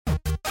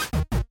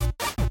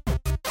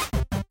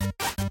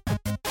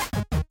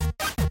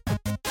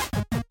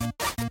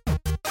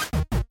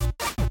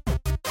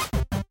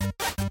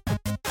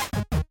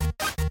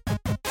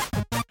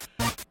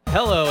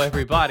Hello,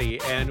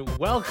 everybody, and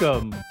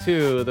welcome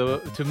to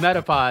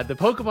Metapod, the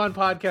Pokemon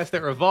podcast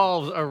that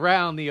revolves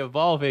around the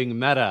evolving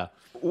meta.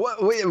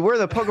 We're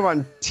the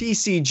Pokemon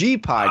TCG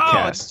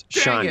podcast,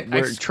 Sean.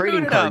 We're a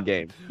trading card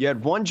game. You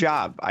had one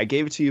job. I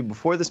gave it to you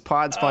before this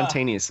pod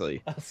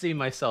spontaneously. I'll see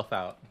myself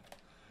out.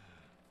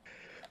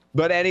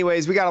 But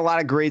anyways, we got a lot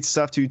of great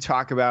stuff to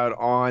talk about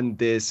on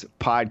this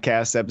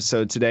podcast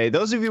episode today.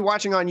 Those of you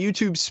watching on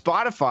YouTube,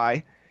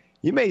 Spotify,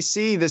 you may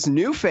see this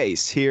new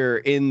face here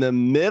in the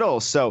middle.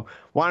 So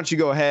why don't you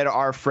go ahead,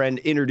 our friend,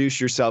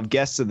 introduce yourself,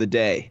 guest of the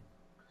day.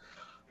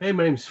 Hey,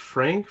 my name's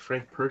Frank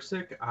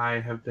Persick. I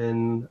have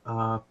been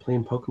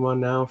playing Pokemon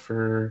now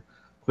for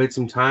quite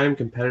some time.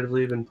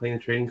 Competitively, been playing a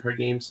trading card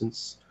game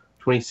since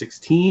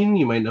 2016.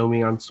 You might know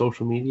me on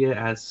social media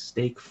as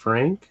Steak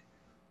Frank.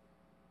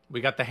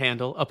 We got the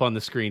handle up on the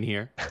screen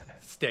here.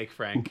 Steak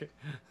Frank.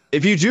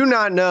 If you do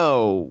not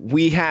know,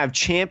 we have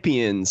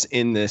champions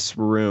in this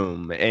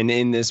room and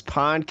in this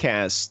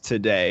podcast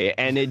today,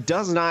 and it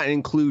does not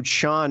include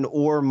Sean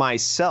or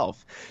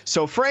myself.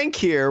 So Frank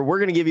here, we're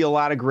going to give you a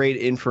lot of great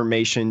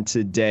information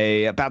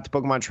today about the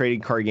Pokemon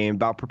trading card game,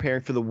 about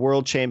preparing for the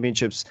World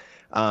Championships,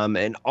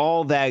 and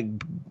all that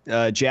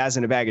jazz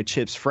in a bag of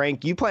chips.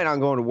 Frank, you plan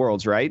on going to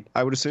Worlds, right?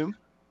 I would assume?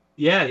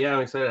 Yeah,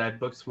 I'm excited. I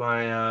booked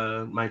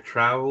my my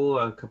travel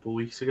a couple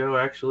weeks ago,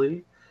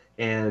 actually.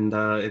 And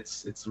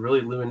it's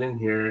really looming in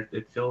here.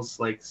 It feels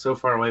like so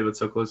far away, but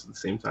so close at the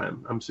same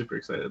time. I'm super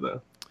excited,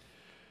 though.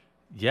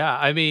 Yeah,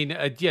 I mean,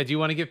 do you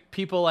want to give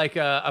people like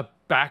a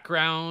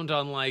background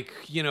on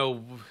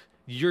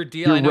your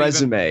deal? Your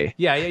resume.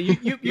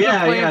 You've been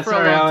playing for a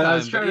long time. I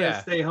was trying to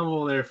stay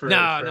humble there for.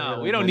 No,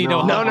 we don't need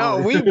no.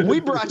 We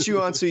brought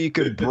you on so you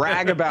could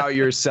brag about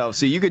yourself,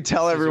 so you could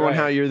tell everyone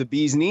how you're the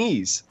bee's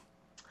knees.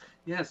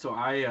 Yeah, so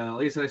I,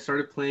 like I said, I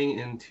started playing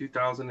in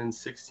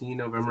 2016,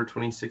 November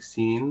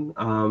 2016.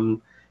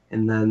 And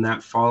then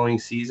that following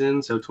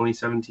season, so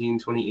 2017,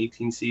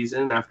 2018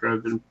 season, after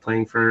I've been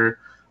playing for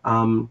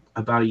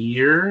about a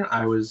year,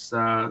 I was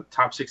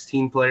top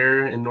 16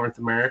 player in North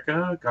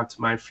America, got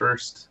to my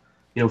first,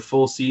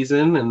 full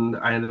season, and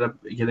I ended up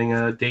getting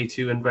a day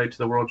 2 invite to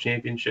the World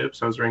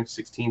Championships. I was ranked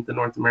 16th in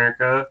North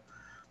America.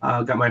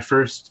 Got my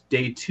first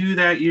day 2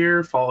 that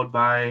year, followed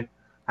by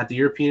at the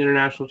European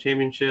International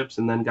Championships,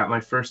 and then got my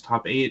first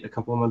top 8 a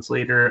couple of months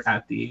later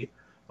at the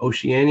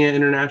Oceania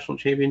International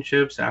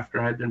Championships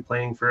after I'd been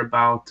playing for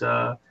about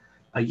a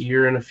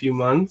year and a few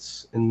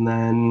months. And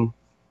then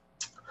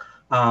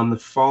the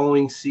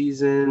following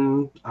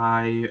season,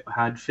 I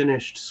had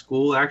finished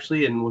school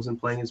actually and wasn't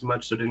playing as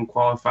much, so didn't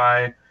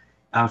qualify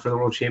for the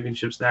World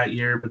Championships that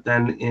year. But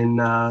then in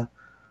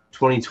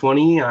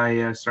 2020,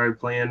 I started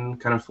playing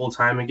kind of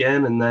full-time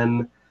again, and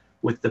then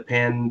with the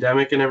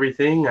pandemic and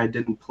everything, I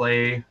didn't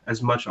play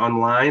as much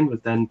online,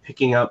 but then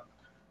picking up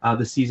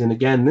the season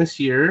again this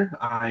year,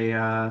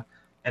 I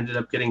ended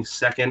up getting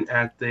second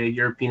at the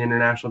European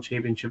International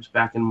Championships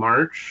back in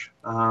March.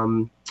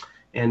 And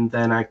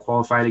then I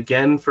qualified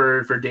again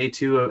for day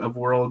 2 of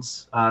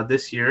Worlds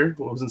this year. It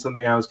wasn't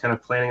something I was kind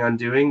of planning on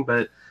doing,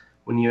 but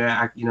when you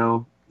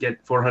get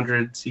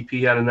 400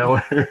 CP out of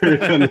nowhere,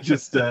 kind of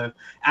just as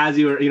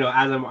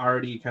I'm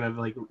already kind of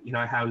like,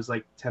 I was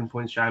like 10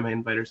 points shy of my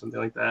invite or something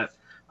like that.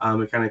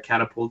 It kind of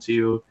catapults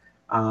you,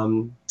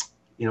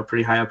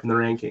 pretty high up in the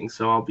rankings.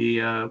 So I'll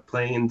be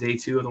playing in day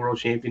 2 of the World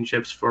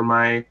Championships for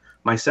my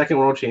second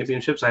World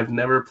Championships. I've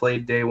never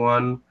played day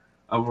 1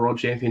 of World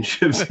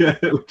Championships yet,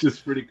 which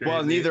is pretty crazy.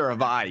 Well, neither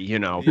have I,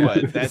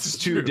 but that's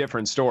two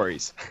different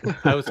stories.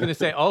 I was going to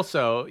say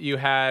also, you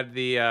had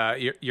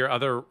the your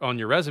other on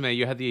your resume,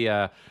 you had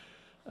the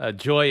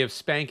joy of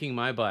spanking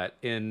my butt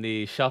in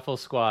the Shuffle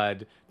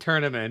Squad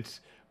tournament.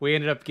 We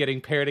ended up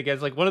getting paired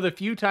against one of the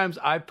few times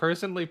I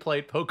personally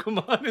played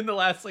Pokemon in the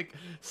last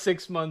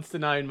 6 months to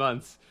 9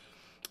 months.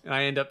 And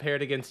I end up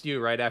paired against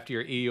you right after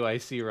your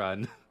EUIC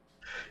run.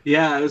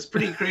 Yeah, it was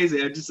pretty crazy.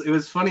 It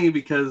was funny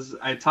because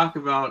I talk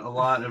about a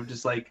lot of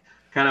just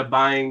kind of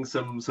buying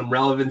some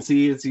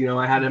relevancy. It's,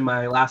 I had in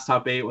my last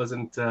top 8 was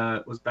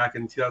back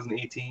in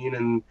 2018,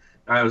 and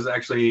I was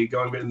actually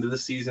going into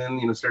this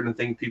season, starting to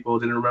think people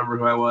didn't remember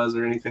who I was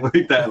or anything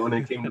like that when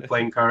it came to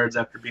playing cards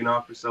after being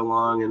off for so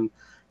long and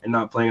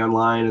not playing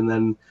online. And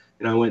then,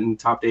 I went and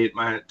top 8'd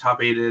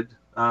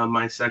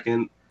my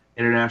second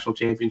international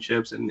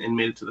championships and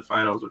made it to the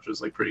finals, which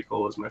was pretty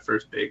cool. It was my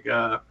first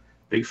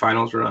big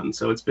finals run.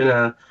 So it's been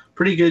a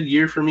pretty good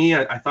year for me.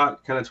 I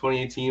thought kind of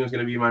 2018 was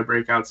going to be my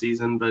breakout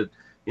season, but,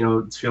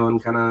 it's feeling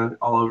kind of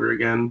all over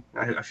again.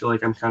 I feel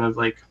like I'm kind of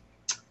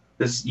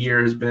this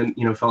year has been,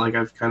 felt like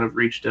I've kind of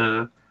reached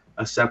a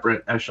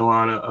separate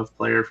echelon of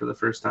player for the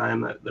first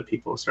time that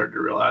people have started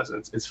to realize.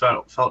 And it's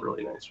felt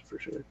really nice for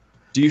sure.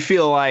 Do you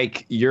feel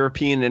like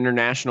European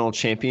International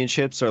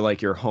Championships are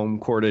your home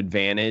court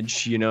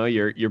advantage,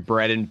 your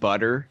bread and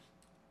butter?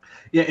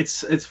 Yeah,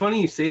 it's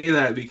funny you say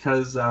that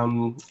because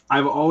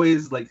I've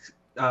always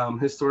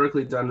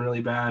historically done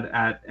really bad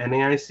at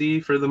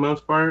NAIC for the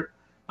most part,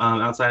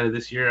 outside of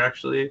this year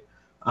actually,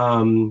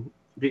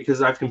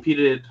 because I've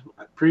competed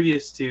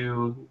previous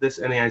to this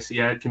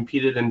NAIC. I had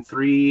competed in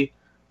 3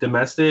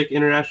 domestic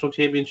international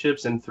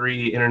championships and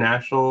 3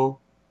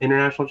 international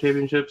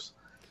championships.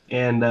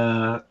 And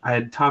I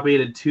had top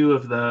 8 2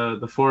 of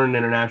the foreign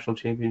international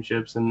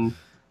championships, and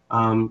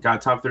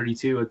got top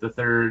 32 at the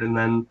third. And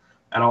then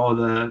at all of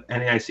the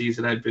NAICs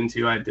that I'd been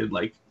to, I did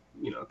like,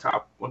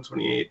 top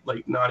 128,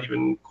 like not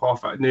even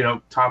qualified,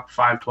 top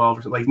 512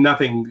 or something, like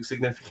nothing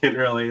significant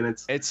really. And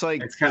it's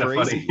like, it's kind of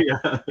funny.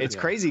 Yeah. It's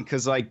crazy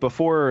because like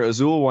before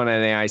Azul won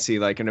NAIC,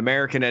 like an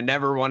American had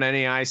never won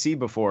NAIC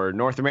before,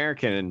 North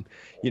American. And,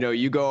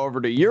 you go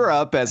over to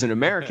Europe as an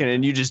American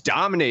and you just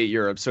dominate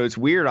Europe. So it's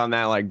weird on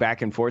that like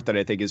back and forth that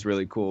I think is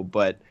really cool.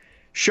 But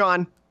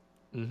Sean,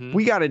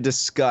 we got to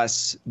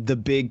discuss the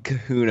big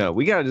kahuna.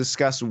 We got to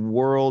discuss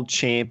world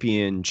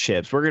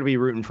championships. We're going to be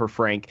rooting for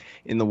Frank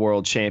in the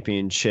world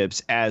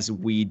championships as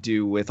we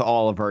do with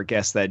all of our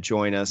guests that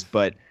join us.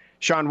 But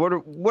Sean, what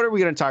are we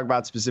going to talk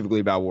about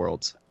specifically about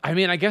worlds? I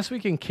mean, I guess we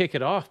can kick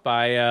it off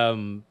by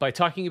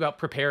talking about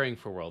preparing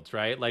for worlds,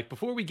 right? Like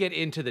before we get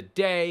into the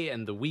day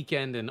and the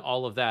weekend and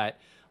all of that,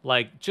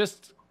 like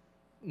just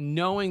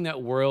knowing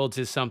that worlds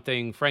is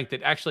something, Frank,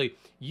 that actually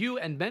you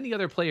and many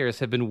other players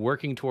have been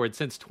working towards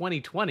since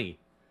 2020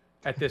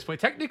 at this point,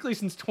 technically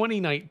since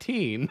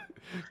 2019,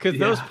 because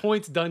those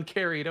points done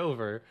carried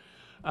over.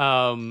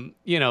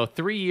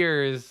 3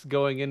 years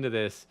going into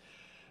this,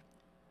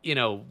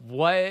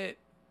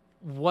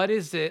 what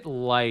is it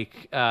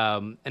like,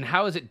 and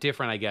how is it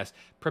different, I guess,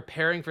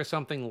 preparing for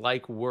something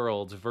like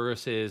Worlds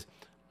versus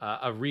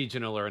a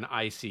regional or an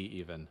IC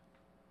even?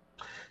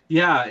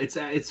 Yeah,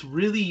 it's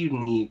really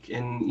unique,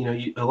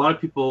 and a lot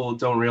of people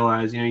don't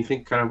realize. You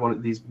think kind of one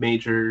of these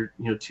major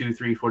 2,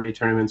 3, 4 day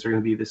tournaments are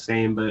going to be the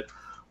same, but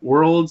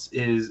Worlds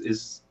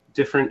is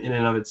different in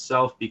and of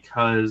itself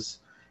because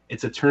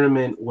it's a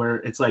tournament where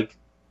it's like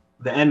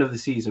the end of the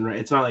season, right?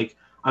 It's not like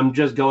I'm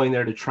just going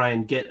there to try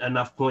and get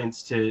enough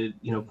points to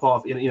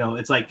qualify.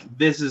 It's like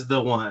this is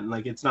the one.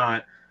 Like it's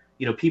not.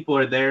 People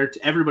are there.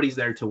 Everybody's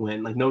there to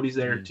win. Like nobody's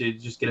there to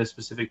just get a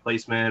specific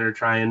placement or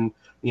try and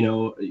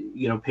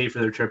pay for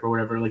their trip or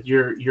whatever. Like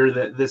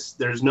you're this.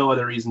 There's no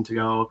other reason to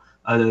go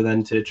other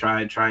than to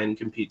try and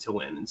compete to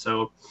win. And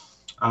so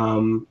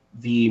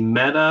the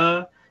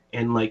meta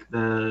and like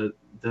the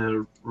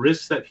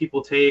risks that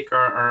people take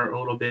are a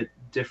little bit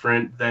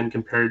different than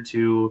compared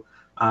to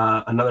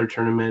another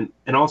tournament.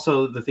 And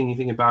also the thing you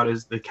think about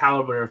is the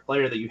caliber of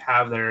player that you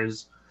have there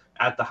is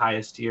at the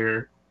highest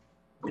tier.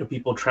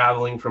 People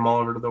traveling from all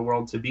over the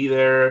world to be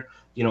there.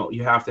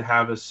 You have to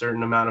have a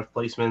certain amount of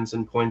placements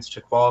and points to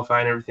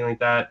qualify and everything like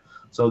that.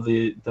 So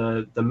the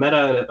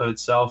meta of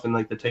itself and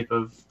like the type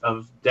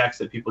of decks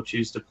that people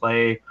choose to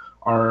play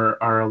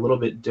are a little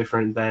bit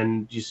different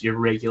than just your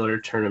regular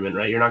tournament,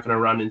 right? You're not going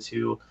to run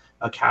into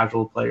a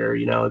casual player.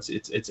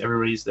 It's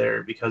everybody's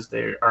there because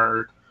they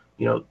are,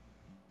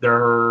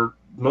 their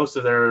most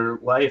of their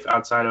life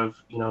outside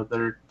of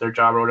their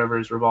job or whatever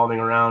is revolving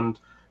around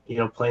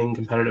playing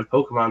competitive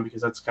Pokemon,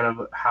 because that's kind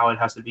of how it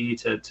has to be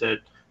to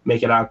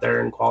make it out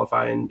there and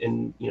qualify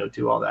and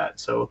do all that.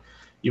 So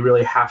you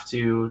really have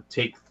to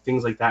take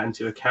things like that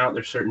into account.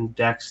 There's certain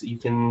decks that you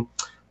can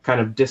kind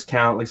of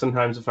discount. Like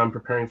sometimes if I'm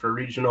preparing for a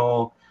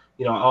regional,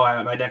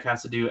 my deck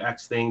has to do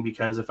X thing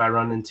because if I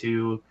run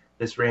into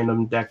this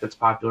random deck that's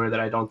popular that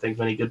I don't think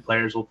many good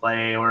players will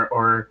play,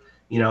 or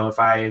if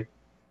I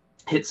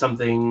hit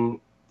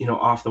something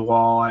off the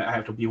wall, I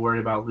have to be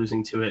worried about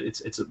losing to it.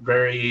 It's a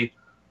very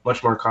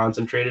much more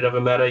concentrated of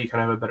a meta. You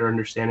kind of have a better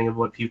understanding of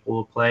what people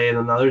will play. And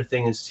another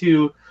thing is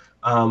too,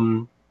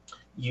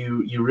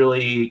 you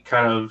really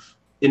kind of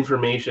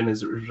information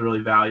is really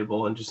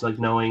valuable, and just like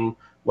knowing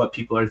what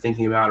people are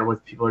thinking about or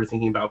what people are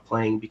thinking about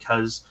playing,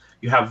 because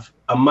you have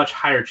a much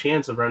higher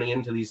chance of running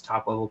into these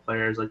top level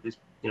players, like these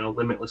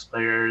limitless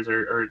players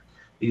or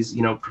these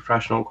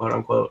professional quote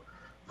unquote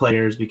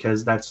players,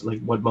 because that's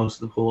like what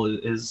most of the pool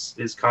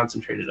is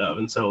concentrated of.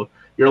 And so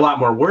you're a lot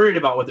more worried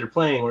about what they're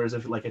playing, whereas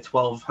if like a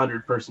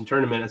 1,200 person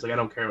tournament, it's like I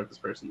don't care what this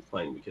person's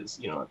playing, because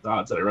the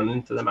odds that I run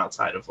into them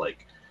outside of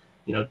like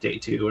day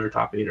 2 or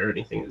top 8 or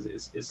anything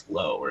is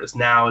low. Whereas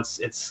now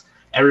it's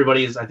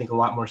everybody's, I think, a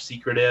lot more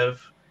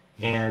secretive,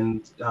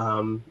 and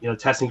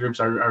testing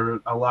groups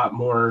are a lot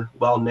more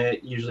well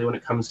knit usually when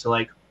it comes to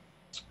like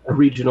a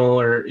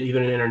regional or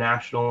even an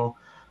international.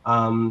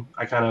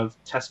 I kind of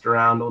test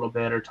around a little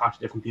bit or talk to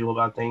different people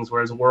about things,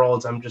 whereas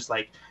Worlds, I'm just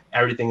like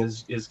everything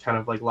is kind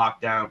of like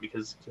locked down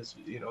because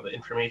the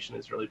information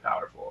is really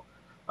powerful.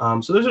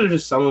 So those are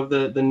just some of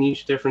the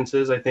niche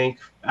differences. I think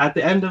at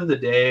the end of the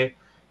day,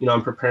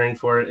 I'm preparing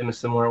for it in a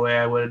similar way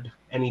I would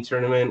any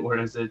tournament,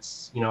 whereas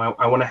it's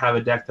I want to have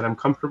a deck that I'm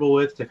comfortable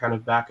with to kind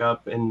of back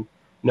up and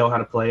know how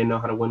to play and know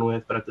how to win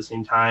with, but at the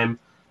same time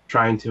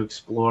trying to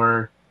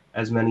explore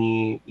as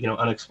many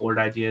unexplored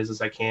ideas as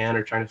I can,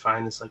 or trying to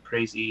find this like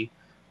crazy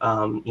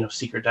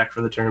secret deck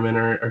for the tournament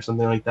or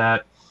something like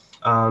that.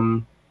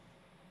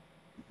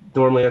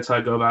 Normally that's how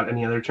I go about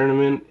any other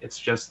tournament. It's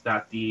just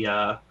that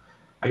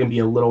I can be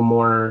a little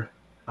more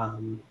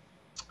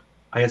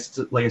I guess,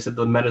 like I said,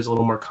 the meta is a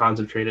little more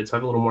concentrated, so I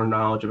have a little more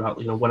knowledge about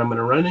what I'm going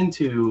to run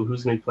into,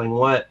 who's going to be playing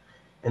what,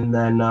 and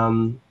then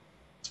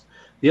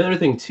The other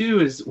thing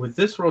too is with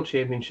this World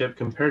Championship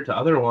compared to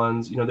other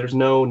ones, there's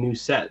no new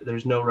set,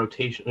 there's no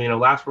rotation.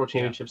 Last World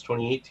Championships,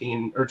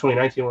 2018 or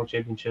 2019 World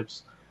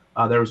Championships,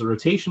 there was a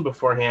rotation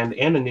beforehand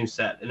and a new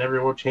set, and every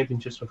World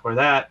Championships before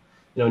that,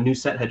 a new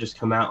set had just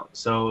come out.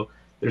 So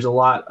there's a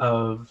lot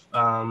of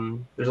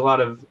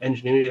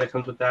ingenuity that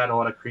comes with that, and a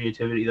lot of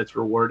creativity that's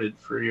rewarded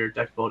for your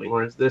deck building.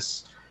 Whereas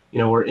this, we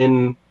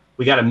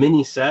got a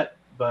mini set.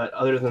 But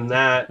other than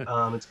that,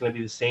 it's going to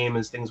be the same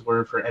as things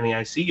were for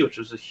NAIC, which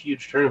was a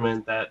huge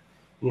tournament that,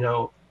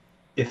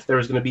 if there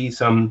was going to be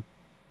some,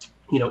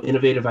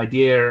 innovative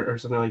idea or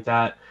something like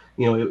that,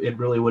 it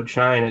really would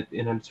shine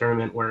in a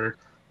tournament where,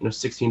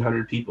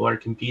 1,600 people are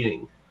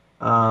competing.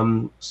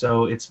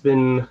 So it's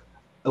been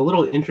a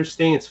little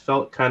interesting. It's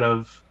felt kind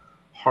of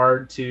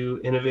hard to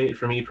innovate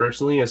for me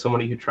personally, as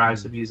somebody who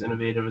tries to be as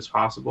innovative as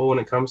possible when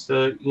it comes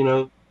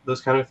to,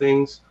 those kind of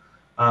things.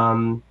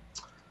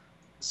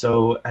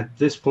 So at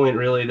this point,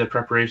 really, the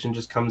preparation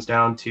just comes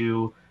down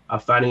to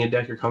finding a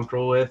deck you're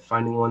comfortable with,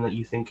 finding one that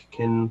you think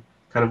can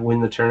kind of win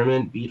the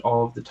tournament, beat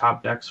all of the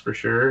top decks for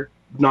sure.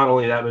 Not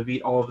only that, but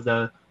beat all of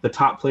the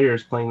top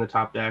players playing the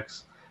top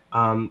decks,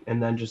 and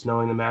then just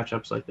knowing the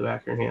matchups like the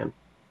back of your hand.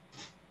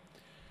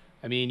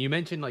 I mean, you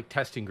mentioned like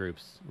testing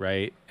groups,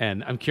 right?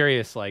 And I'm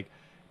curious, like,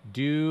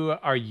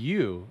 are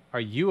you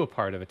a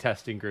part of a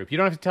testing group? You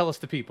don't have to tell us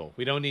the people.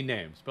 We don't need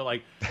names. But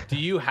like, do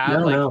you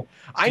have No.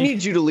 I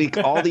need you to leak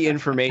all the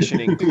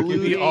information,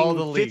 including all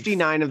the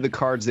 59 of the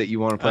cards that you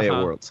want to play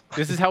at Worlds.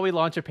 This is how we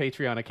launch a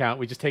Patreon account.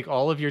 We just take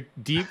all of your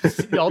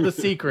all the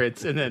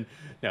secrets, and then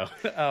no.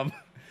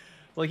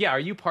 Well, yeah. Are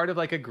you part of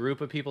like a group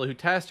of people who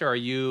test, or are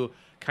you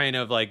kind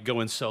of like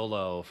going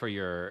solo for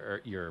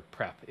your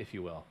prep, if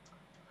you will?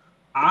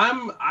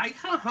 I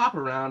kind of hop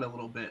around a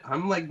little bit.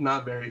 I'm like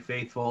not very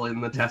faithful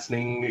in the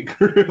testing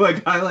group.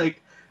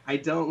 I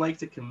don't like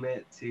to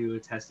commit to a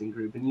testing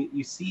group. And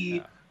you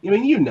see,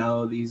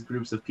 these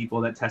groups of people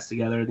that test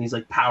together, and these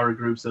like power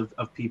groups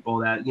of people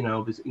that,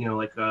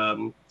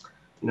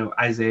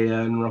 Isaiah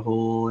and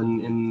Rahul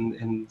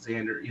and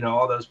Xander,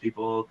 all those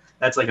people.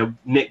 That's like a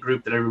knit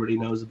group that everybody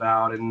knows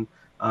about, and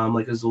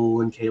like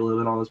Azul and Caleb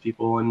and all those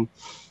people. And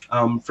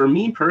for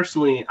me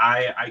personally,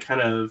 I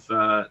kind of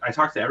I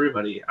talk to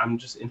everybody. I'm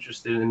just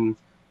interested in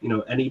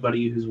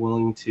anybody who's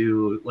willing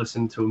to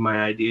listen to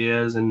my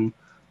ideas and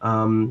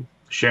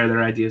share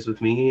their ideas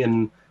with me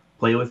and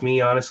play with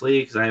me, honestly,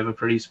 because I have a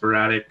pretty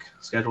sporadic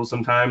schedule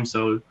sometimes.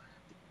 So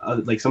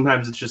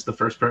sometimes it's just the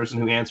first person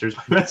who answers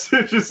my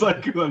message, just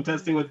like who I'm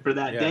testing with for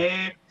that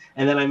day,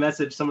 and then I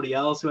message somebody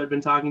else who I've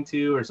been talking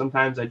to, or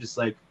sometimes I just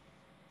like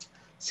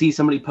see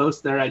somebody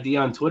post their idea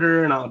on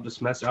Twitter, and I'll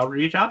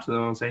reach out to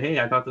them and say, hey,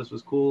 I thought this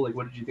was cool. Like,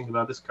 what did you think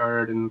about this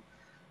card? And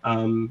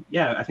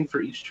I think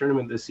for each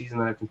tournament this season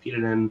that I've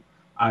competed in,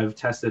 I've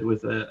tested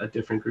with a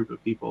different group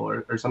of people,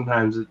 or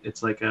sometimes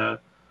it's like a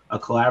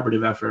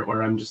collaborative effort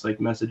where I'm just like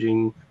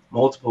messaging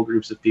multiple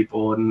groups of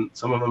people, and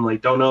some of them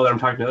like don't know that I'm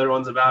talking to other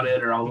ones about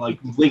it, or I'll like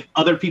link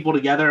other people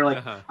together.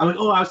 Like I'm like,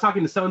 oh, I was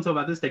talking to so-and-so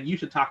about this deck. You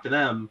should talk to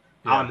them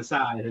on the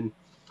side.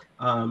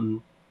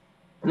 And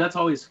that's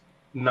always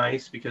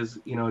nice because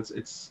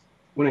it's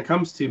when it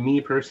comes to me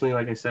personally,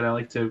 like I said, I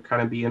like to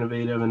kind of be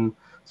innovative, and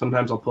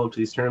sometimes I'll pull up to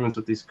these tournaments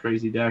with these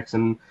crazy decks,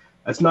 and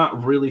that's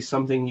not really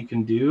something you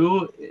can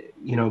do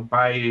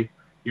by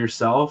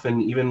yourself.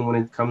 And even when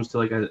it comes to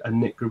like a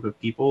knit group of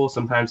people,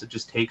 sometimes it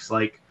just takes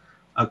like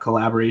a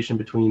collaboration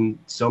between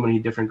so many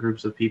different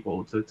groups of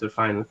people to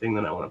find the thing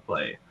that I want to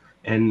play.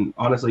 And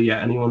honestly,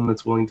 anyone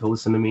that's willing to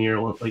listen to me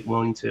or like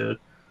willing to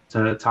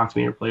talk to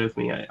me or play with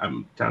me,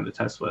 I'm down to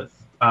test with.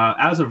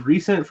 As of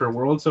recent for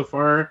World so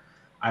far,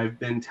 I've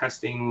been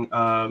testing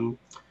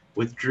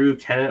with Drew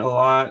Kennett a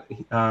lot.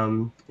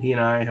 He and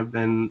I have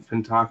been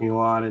talking a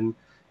lot and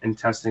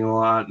testing a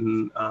lot,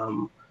 and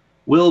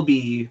will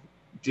be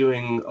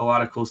doing a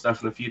lot of cool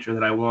stuff in the future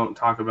that I won't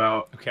talk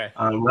about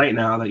right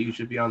now, that you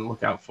should be on the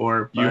lookout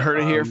for. But, you heard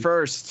it here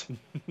first.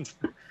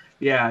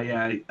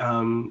 Yeah.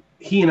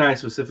 He and I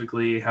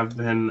specifically have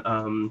been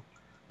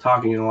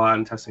talking a lot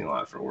and testing a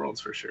lot for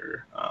Worlds for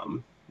sure.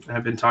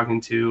 I've been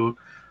talking to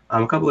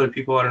a couple other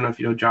people. I don't know if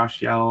you know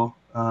Josh Yell,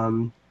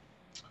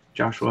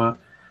 Joshua.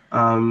 He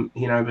and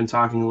I have been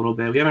talking a little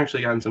bit. We haven't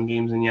actually gotten some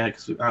games in yet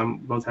because we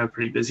both have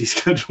pretty busy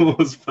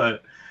schedules.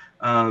 But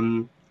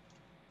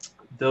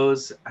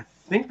those, I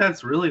think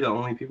that's really the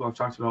only people I've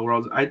talked about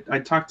Worlds. I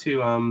talked to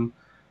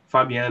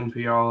Fabienne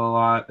Puyol a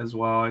lot as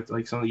well. It's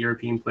like some of the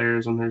European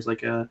players, when there's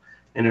like an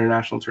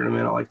international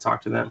tournament, I'll like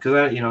talk to them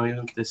because you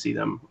don't get to see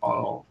them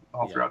all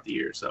throughout the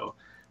year. So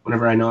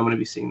whenever I know I'm going to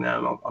be seeing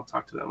them, I'll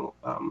talk to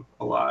them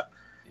a lot.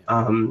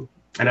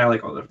 And I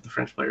like all the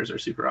French players are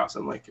super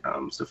awesome, like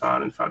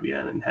Stefan and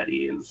Fabienne and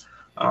Hedy, and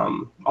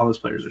all those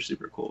players are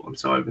super cool. And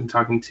so I've been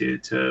talking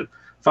to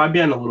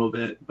Fabienne a little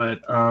bit,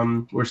 but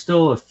we're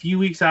still a few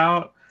weeks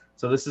out.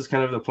 So this is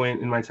kind of the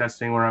point in my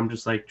testing where I'm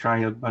just like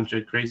trying a bunch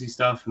of crazy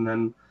stuff, and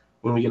then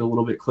when we get a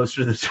little bit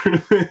closer to the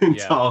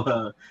tournament,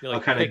 I'll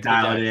kind of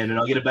dial it in, and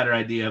I'll get a better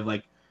idea of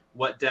like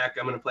what deck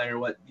I'm going to play or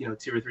what, 2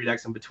 or 3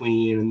 decks in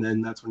between. And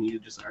then that's when you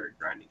just start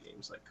grinding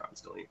games like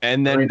constantly.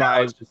 And then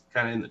now it's just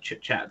kind of in the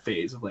chit chat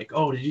phase of like,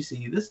 oh, did you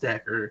see this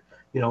deck? Or,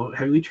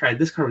 have we tried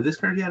this card with this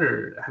card yet?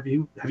 Or have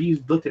you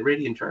looked at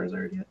Radiant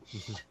Charizard yet?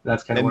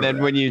 That's kind of. And then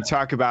when you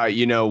talk about,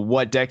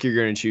 what deck you're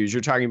going to choose,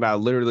 you're talking about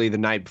literally the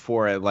night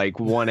before at like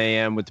 1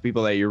 a.m. with the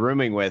people that you're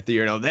rooming with,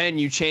 then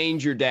you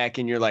change your deck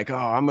and you're like, oh,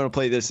 I'm going to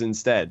play this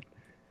instead.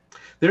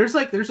 There's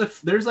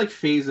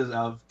phases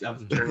of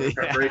tournament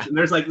preparation.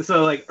 There's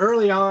like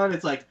early on,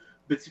 it's like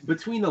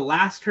between the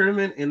last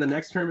tournament and the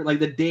next tournament, like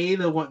the day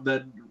the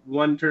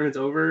one tournament's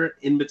over,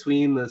 in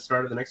between the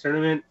start of the next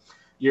tournament,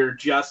 you're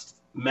just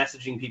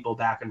messaging people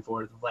back and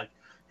forth of like,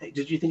 hey,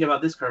 did you think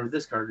about this card with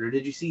this card, or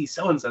did you see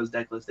so and so's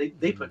deck list?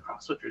 They put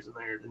cross switchers in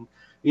there, and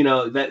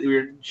that we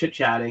were chit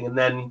chatting, and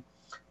then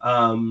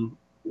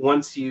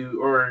once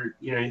you're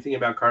thinking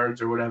about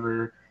cards or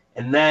whatever.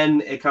 And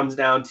then it comes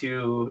down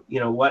to,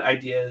 what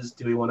ideas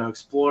do we want to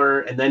explore?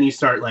 And then you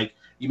start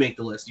you make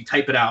the list, you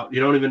type it out. I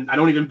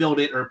don't even build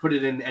it or put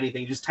it in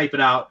anything. You just type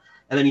it out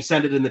and then you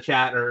send it in the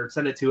chat or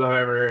send it to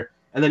however,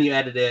 and then you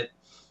edit it.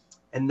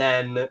 And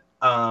then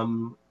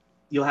once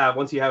you have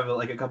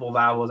a couple of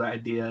vowels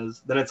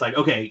ideas, then it's like,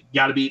 okay, you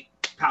got to beat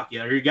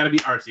Palkia or you got to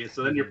beat Arceus.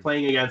 So then you're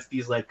playing against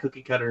these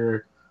cookie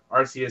cutter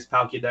Arceus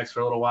Palkia decks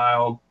for a little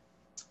while.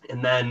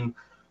 And then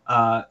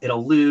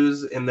it'll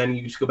lose, and then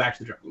you just go back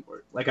to the drawing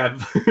board.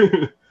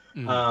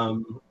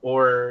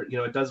 Or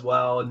it does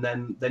well, and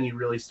then you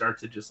really start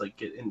to just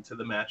get into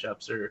the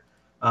matchups. Or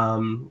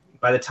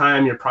by the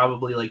time you're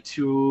probably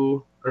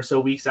 2 or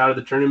so weeks out of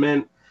the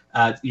tournament,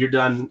 you're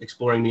done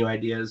exploring new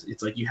ideas.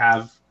 It's like you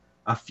have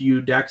a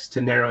few decks to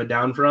narrow it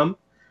down from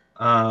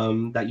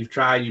that you've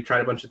tried. You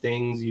tried a bunch of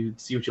things. You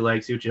see what you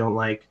like, see what you don't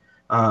like.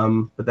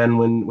 But then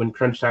when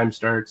crunch time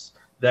starts,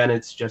 then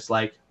it's just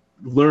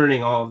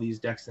learning all of these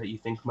decks that you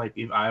think might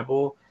be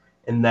viable.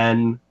 And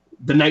then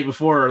the night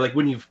before, or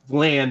when you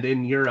land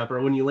in Europe or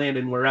when you land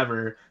in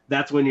wherever,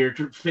 that's when you're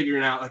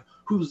figuring out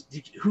who's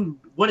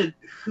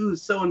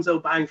so-and-so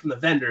buying from the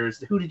vendors,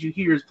 who did you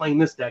hear is playing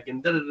this deck,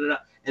 and da-da-da-da.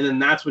 And then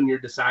that's when you're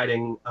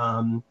deciding,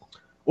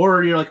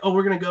 or you're like, oh,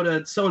 we're going to go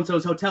to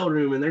so-and-so's hotel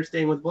room and they're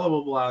staying with blah,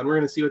 blah, blah. And we're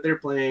going to see what they're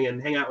playing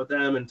and hang out with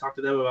them and talk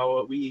to them about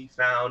what we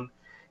found.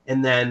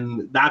 And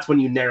then that's when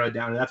you narrow it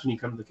down, and that's when you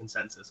come to the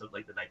consensus of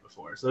the night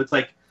before. So it's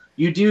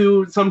you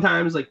do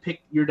sometimes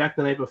pick your deck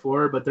the night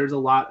before, but there's a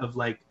lot of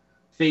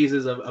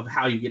phases of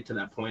how you get to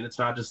that point. It's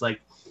not just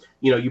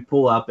you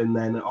pull up and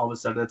then all of a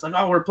sudden it's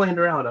oh, we're playing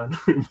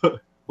Duraludon.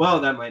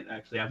 Well, that might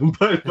actually happen,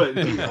 but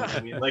you know what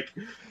I mean,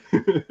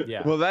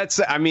 yeah. Well, that's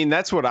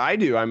what I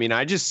do. I mean,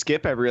 I just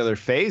skip every other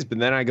phase, but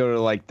then I go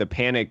to the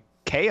panic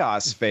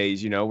chaos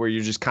phase, where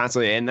you're just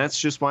constantly, and that's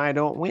just why I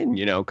don't win,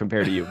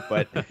 compared to you.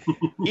 But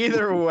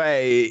either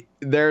way,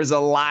 there's a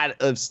lot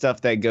of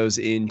stuff that goes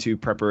into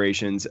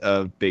preparations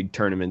of big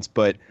tournaments.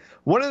 But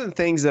one of the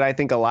things that I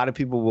think a lot of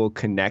people will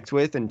connect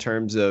with in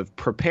terms of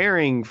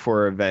preparing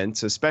for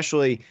events,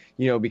 especially,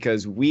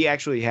 because we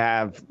actually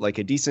have a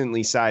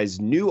decently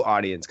sized new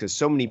audience, because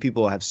so many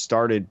people have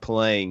started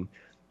playing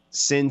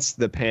since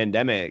the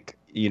pandemic,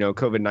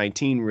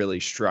 COVID-19 really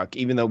struck,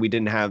 even though we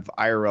didn't have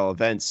IRL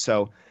events.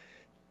 So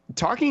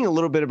talking a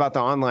little bit about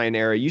the online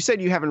era, you said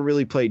you haven't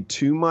really played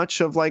too much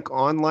of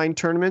online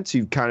tournaments.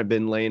 You've kind of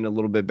been laying a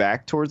little bit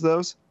back towards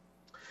those.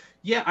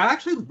 Yeah, I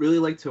actually really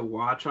like to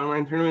watch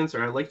online tournaments,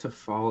 or I like to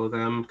follow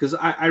them, because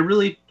I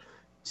really,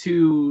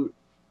 to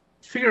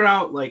figure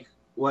out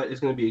what is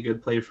going to be a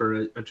good play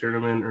for a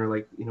tournament, or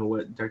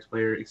what decks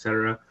player,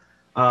 etc.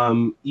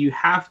 You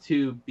have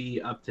to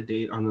be up to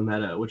date on the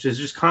meta, which is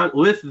just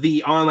with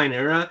the online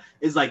era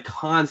is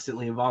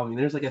constantly evolving.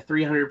 There's a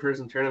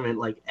 300-person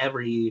tournament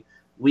every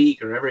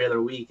week or every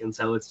other week, and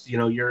so it's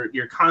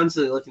you're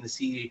constantly looking to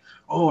see,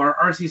 oh, are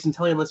Arceus and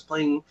Inteleon lists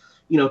playing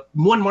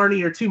one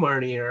Marnie or two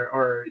Marnie,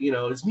 or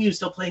is Mew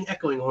still playing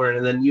Echoing Horn?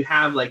 And then you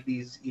have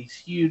these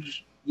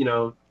huge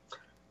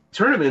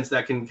tournaments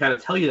that can kind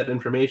of tell you that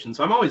information.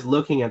 So I'm always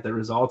looking at the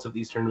results of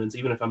these tournaments,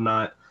 even if I'm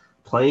not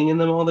playing in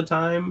them all the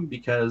time,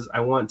 because I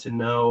want to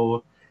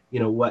know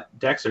what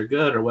decks are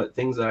good or what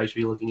things that I should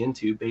be looking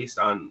into based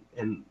on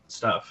and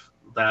stuff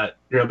that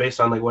based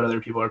on what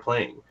other people are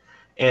playing.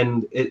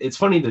 And it's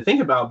funny to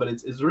think about, but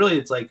it's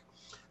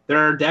there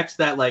are decks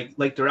that like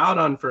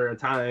Duraludon for a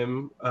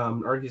time,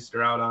 Arceus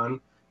Duraludon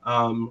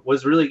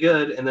was really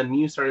good, and then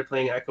Mew started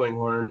playing Echoing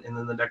Horn, and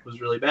then the deck was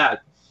really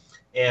bad.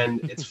 And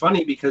it's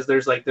funny because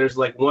there's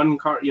one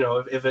card,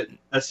 if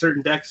a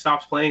certain deck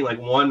stops playing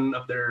one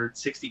of their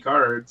 60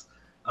 cards,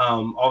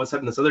 all of a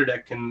sudden this other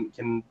deck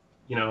can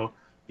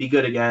be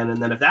good again.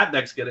 And then if that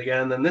deck's good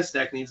again, then this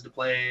deck needs to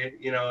play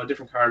a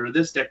different card, or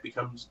this deck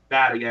becomes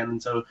bad again.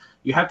 And so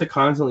you have to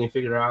constantly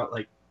figure out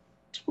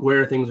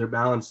where things are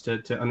balanced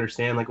to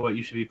understand what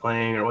you should be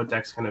playing or what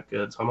deck's kind of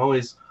good. So I'm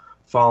always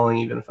following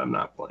even if I'm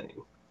not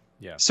playing.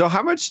 Yeah. So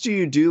how much do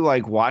you do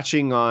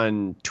watching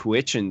on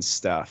Twitch and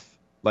stuff?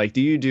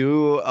 Do you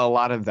do a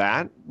lot of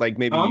that?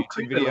 Maybe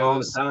YouTube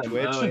videos, all the time.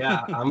 Twitch? Oh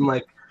yeah,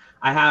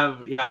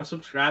 I'm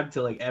subscribed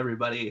to like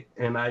everybody,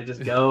 and I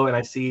just go and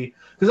I see,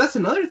 because that's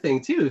another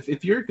thing too.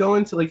 If you're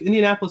going to like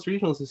Indianapolis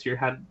Regionals this year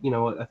had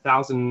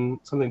 1,000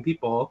 something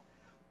people,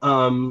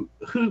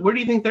 where do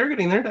you think they're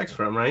getting their decks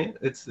from, right?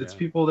 It's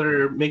people that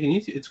are making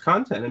YouTube, it's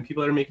content and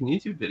people that are making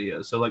YouTube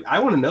videos. So like I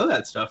want to know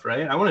that stuff,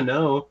 right? I want to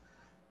know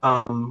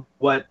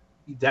what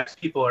decks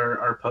people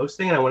are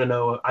posting, and I want to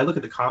know. I look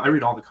at I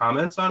read all the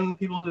comments on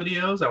people's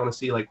videos. I want to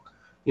see like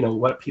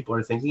what people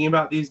are thinking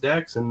about these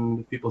decks,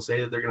 and if people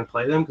say that they're going to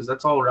play them, because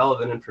that's all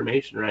relevant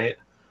information, right?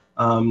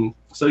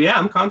 So yeah,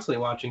 I'm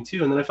constantly watching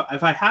too. And then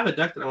if I have a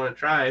deck that I want to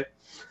try,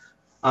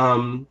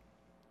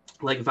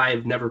 like if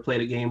I've never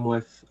played a game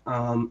with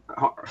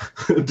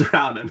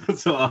Droughton,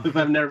 so if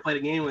I've never played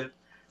a game with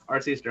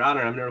Arceus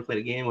Droughton, I've never played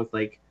a game with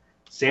like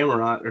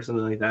Samurott or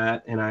something like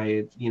that, and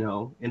I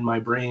in my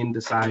brain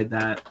decide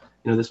that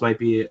this might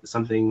be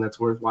something that's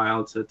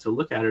worthwhile to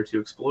look at or to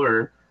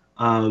explore.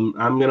 I'm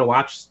gonna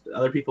watch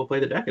other people play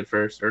the deck at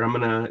first, or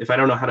if I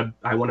don't know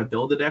I want to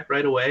build the deck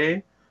right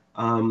away.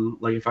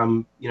 Like if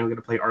I'm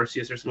gonna play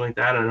Arceus or something like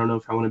that, and I don't know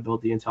if I want to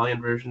build the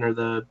Inteleon version or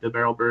the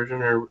barrel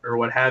version or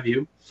what have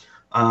you.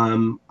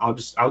 I'll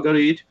go to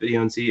a YouTube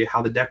video and see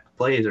how the deck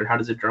plays or how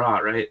does it draw,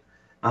 right?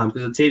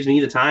 Because it saves me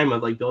the time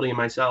of like building it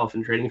myself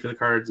and trading for the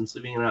cards and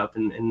sleeving it up,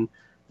 and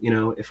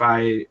if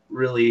I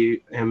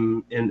really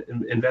am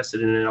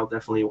invested in it, I'll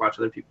definitely watch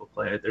other people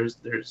play it.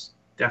 There's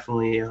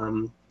definitely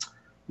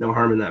no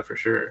harm in that for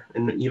sure.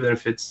 And even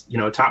if it's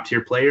a top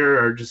tier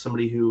player or just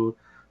somebody who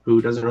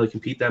doesn't really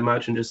compete that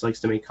much and just likes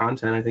to make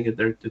content, I think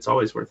it's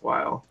always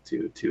worthwhile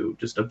to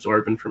just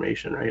absorb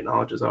information, right?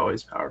 Knowledge is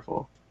always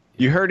powerful.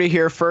 You heard it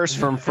here first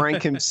from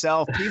Frank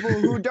himself. People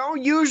who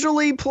don't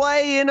usually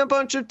play in a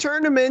bunch of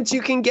tournaments,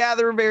 you can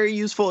gather very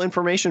useful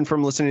information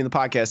from listening to the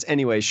podcast.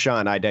 Anyways,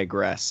 Sean, I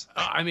digress.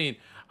 I mean,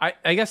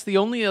 I guess the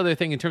only other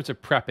thing in terms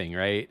of prepping,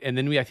 right? And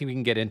then I think we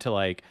can get into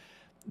like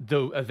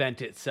the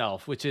event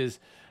itself, which is,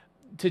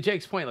 to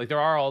Jake's point, like there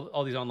are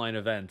all these online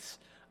events.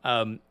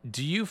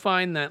 Do you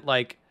find that,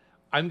 like,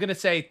 I'm going to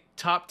say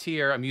top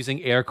tier, I'm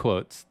using air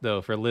quotes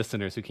though for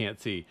listeners who can't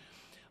see,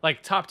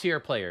 like top tier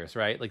players,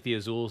 right? Like the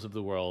Azuls of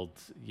the world,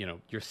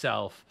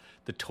 yourself,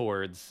 the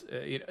Tords,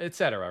 et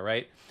cetera,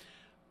 right?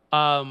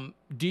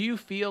 Do you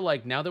feel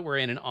like now that we're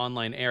in an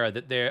online era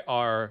that they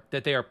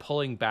are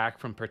pulling back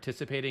from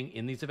participating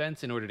in these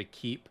events in order to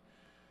keep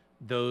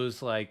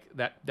those like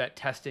that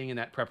testing and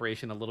that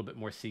preparation a little bit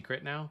more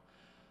secret now?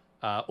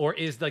 Or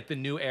is like the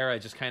new era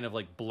just kind of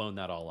like blown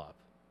that all up?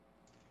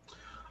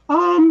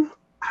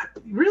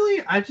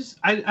 Really,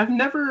 I've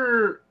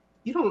never,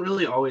 you don't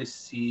really always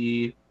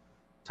see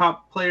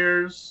top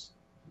players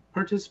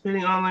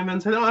participating in online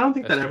events. I don't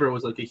think that ever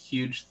was like a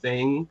huge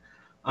thing.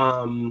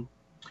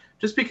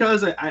 Just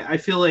because I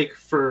feel like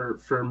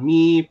for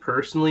me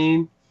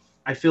personally,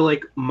 I feel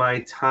like my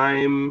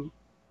time,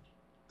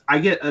 I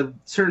get a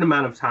certain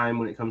amount of time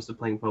when it comes to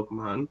playing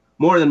Pokemon,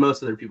 more than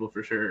most other people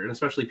for sure, and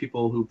especially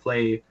people who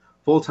play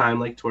full time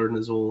like Tord and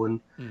Azul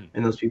and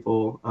those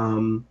people.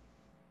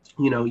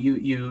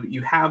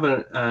 You have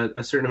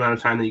a certain amount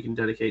of time that you can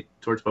dedicate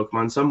towards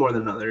Pokemon, some more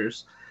than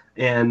others.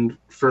 And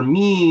for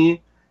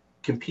me,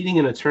 competing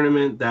in a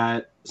tournament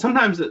that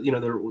sometimes the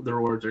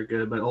rewards are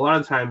good, but a lot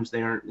of times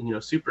they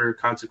aren't super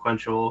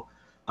consequential.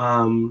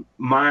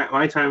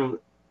 My time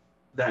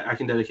that I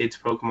can dedicate to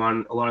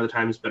Pokemon a lot of the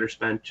time is better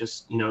spent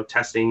just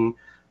testing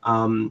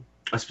a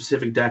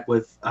specific deck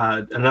with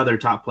another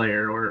top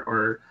player,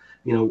 or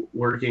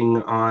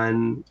working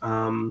on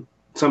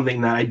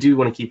something that I do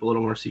want to keep a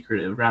little more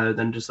secretive, rather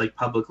than just like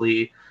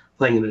publicly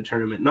playing in a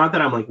tournament. Not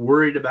that I'm like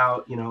worried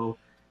about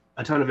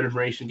a ton of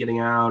information getting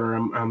out, or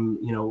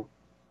I'm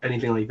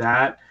anything like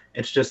that.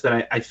 It's just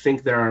that I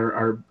think there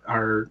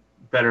are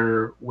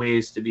better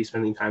ways to be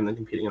spending time than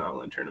competing in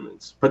online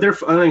tournaments. But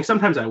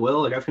sometimes I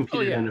will, like I've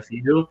competed in a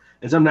few,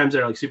 and sometimes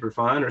they're like super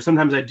fun, or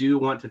sometimes I do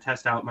want to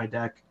test out my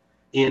deck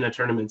in a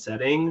tournament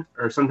setting,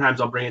 or sometimes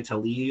I'll bring it to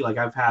League. Like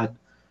I've had,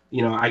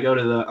 I go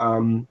to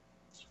the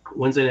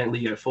Wednesday Night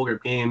League at Full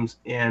Grip Games,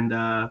 and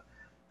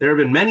there have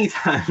been many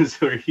times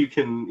where you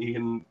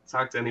can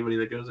talk to anybody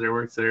that goes there,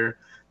 works there,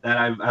 that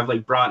I've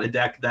like brought a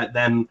deck that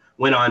then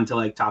went on to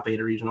like top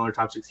 8 or regional or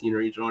top 16 or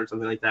regional or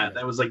something like that.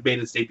 That was like made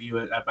its debut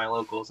at my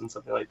locals and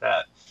something like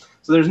that.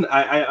 So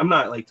I'm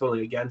not like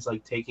totally against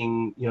like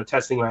taking,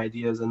 testing my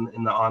ideas in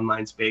the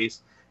online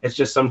space. It's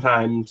just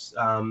sometimes,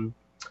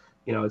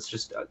 it's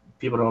just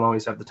people don't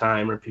always have the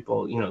time, or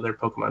people, their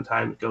Pokemon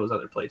time goes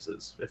other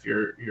places if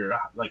you're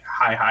like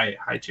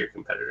high tier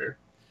competitor.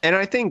 And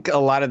I think a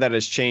lot of that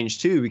has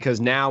changed too, because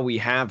now we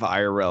have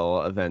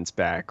IRL events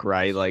back,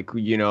 right? Like,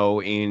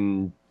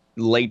 in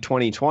late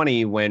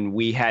 2020, when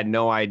we had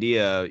no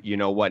idea,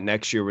 what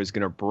next year was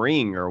going to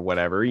bring or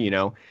whatever,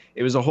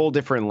 it was a whole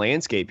different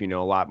landscape. A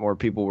lot more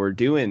people were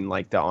doing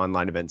like the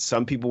online events.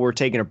 Some people were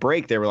taking a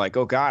break. They were like,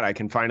 oh God, I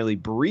can finally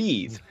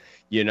breathe,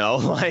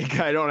 like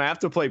I don't have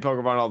to play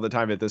Pokemon all the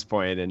time at this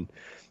point.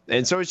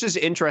 And so it's just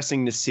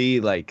interesting to see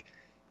like,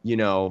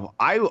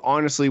 I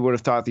honestly would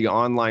have thought the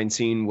online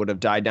scene would have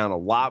died down a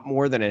lot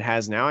more than it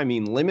has now. I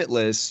mean,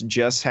 Limitless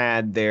just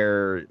had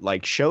their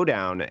like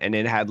showdown and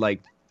it had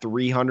like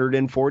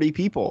 340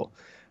 people,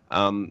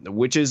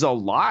 which is a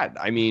lot.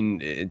 I mean,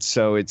 it's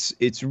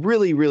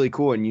really, really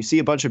cool. And you see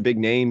a bunch of big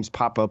names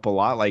pop up a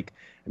lot. Like,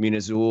 I mean,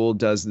 Azul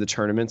does the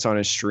tournaments on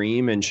his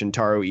stream, and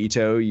Shintaro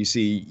Ito, you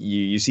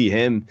see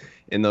him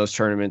in those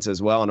tournaments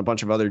as well, and a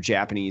bunch of other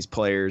Japanese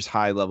players,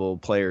 high level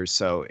players.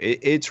 So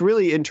it's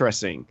really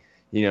interesting,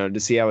 to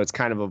see how it's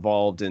kind of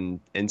evolved and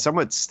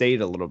somewhat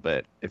stayed a little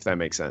bit, if that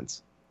makes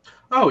sense.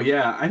 Oh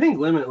yeah, I think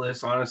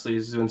Limitless honestly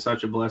has been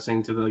such a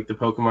blessing to the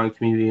Pokemon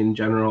community in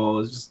general.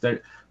 Is just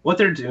that what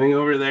they're doing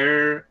over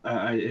there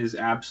is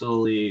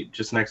absolutely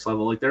just next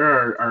level. Like there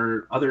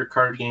are other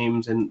card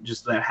games and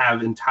just that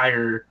have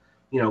entire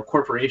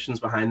corporations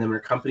behind them or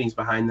companies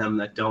behind them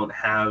that don't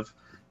have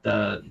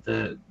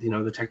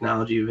the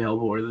technology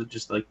available or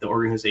just like the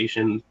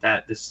organization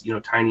that this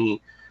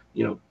tiny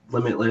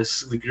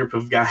Limitless, the group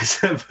of guys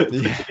have put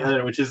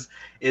together, which is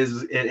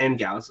and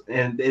gals,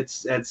 and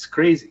it's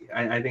crazy.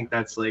 I think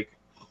that's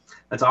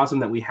awesome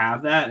that we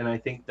have that, and I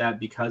think that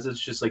because it's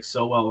just like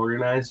so well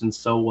organized and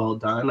so well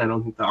done, I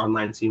don't think the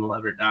online scene will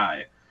ever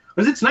die.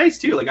 Because it's nice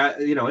too. Like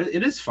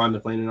it is fun to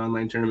play in an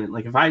online tournament.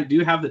 Like if I do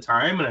have the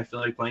time and I feel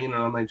like playing in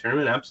an online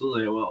tournament,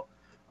 absolutely I will,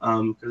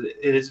 because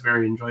it is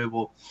very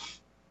enjoyable,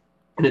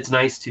 and it's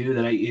nice too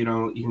that you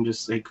can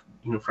just like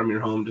from your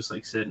home just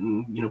like sit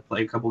and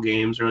play a couple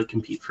games or like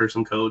compete for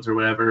some codes or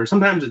whatever.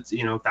 Sometimes it's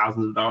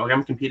thousands of dollars. Like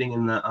I'm competing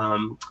in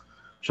the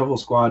Shuffle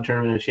Squad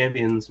Tournament of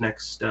Champions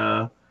next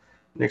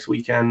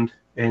weekend,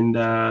 and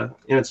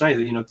it's nice.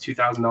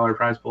 $2,000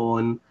 prize pool,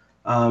 and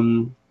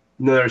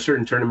there are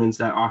certain tournaments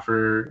that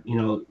offer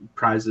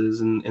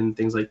prizes and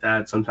things like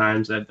that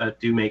sometimes that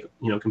do make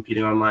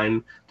competing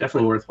online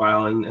definitely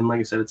worthwhile. And like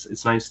I said,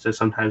 it's nice to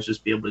sometimes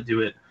just be able to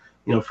do it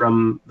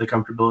from the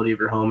comfortability of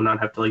your home and not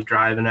have to like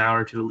drive an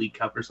hour to a League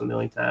Cup or something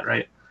like that,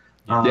 right?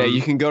 Yeah,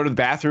 you can go to the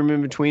bathroom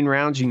in between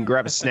rounds. You can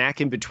grab a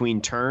snack in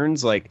between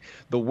turns. Like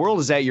the world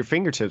is at your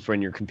fingertips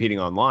when you're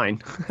competing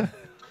online.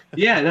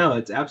 Yeah, no,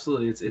 it's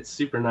absolutely it's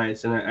super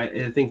nice, and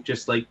I think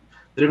just like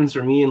the difference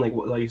for me and like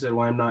you said,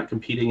 why I'm not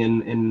competing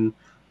in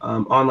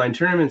online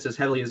tournaments as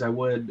heavily as I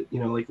would,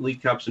 like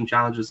League Cups and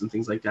challenges and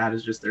things like that,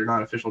 is just they're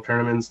not official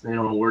tournaments. They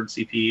don't award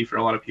CP for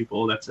a lot of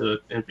people. That's a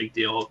big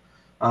deal.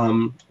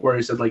 Where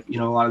he said like a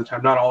lot of the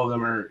time not all of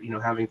them are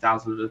having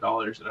thousands of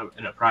dollars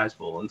in a prize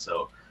pool, and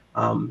so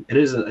it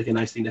is like a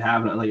nice thing to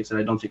have, and like I said,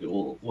 I don't think it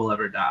will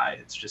ever die.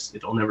 It's just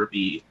it'll never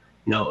be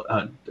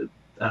an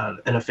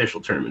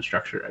official tournament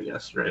structure, I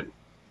guess, right?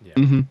 Yeah.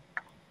 Mm-hmm.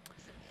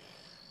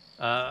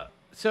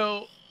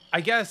 So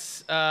I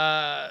guess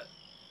the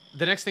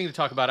next thing to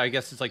talk about, I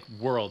guess, is like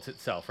Worlds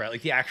itself, right?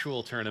 Like the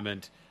actual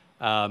tournament,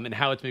 and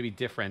how it's maybe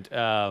different.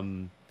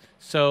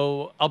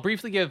 So I'll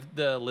briefly give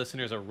the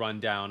listeners a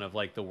rundown of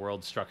like the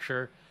world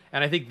structure.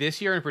 And I think this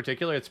year in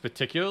particular, it's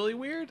particularly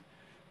weird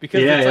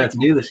because it's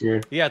new this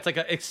year. Yeah, it's like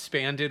an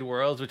expanded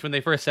worlds, which when they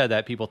first said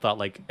that, people thought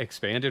like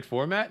expanded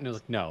format. And it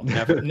was like, no,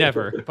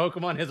 never.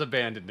 Pokemon has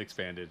abandoned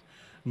expanded.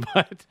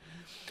 But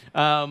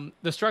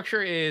the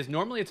structure is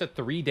normally it's a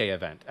 3-day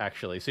event,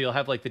 actually. So you'll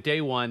have like the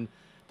day 1,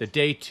 the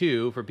day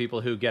 2 for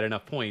people who get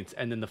enough points,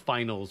 and then the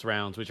finals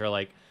rounds, which are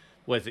like,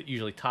 what is it,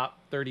 usually top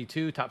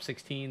 32, top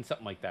 16,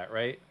 something like that,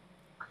 right?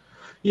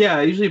 Yeah,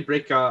 I usually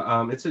break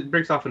it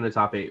breaks off into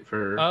top 8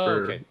 for.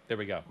 Okay, there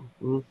we go.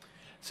 Mm-hmm.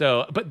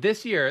 So, but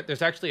this year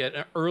there's actually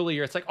an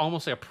earlier. It's like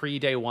almost like a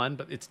pre-day 1,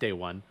 but it's day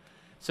 1.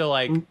 So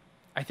like,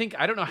 I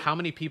don't know how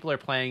many people are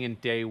playing in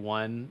day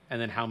 1, and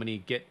then how many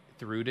get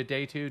through to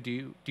day 2.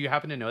 Do you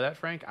happen to know that,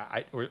 Frank?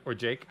 Or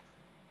Jake?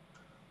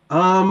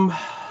 I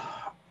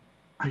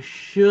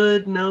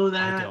should know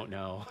that. I don't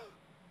know.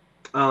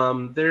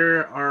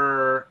 There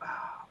are.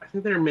 I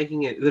think they're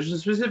making it. There's a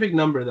specific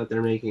number that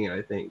they're making it.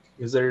 I think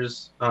because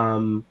there's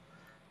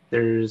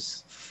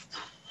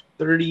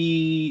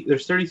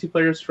 32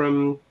 players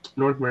from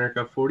North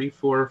America,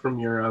 44 from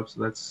Europe,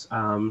 so that's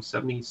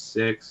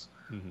 76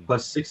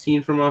 plus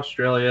 16 from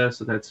Australia,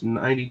 so that's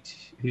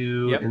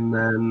 92. Yep. And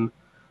then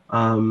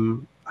how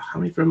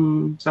many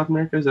from South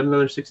America? Is that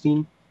another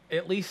 16?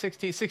 At least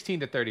 16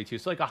 to 32,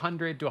 so like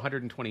 100 to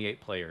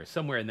 128 players,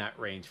 somewhere in that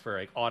range for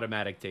like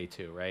automatic day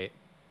 2, right?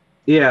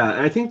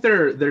 Yeah, I think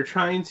they're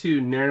trying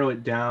to narrow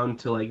it down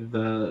to like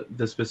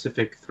the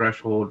specific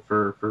threshold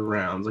for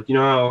rounds. Like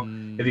how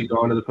if you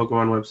go onto the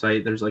Pokemon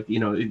website, there's like you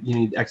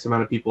need X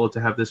amount of people to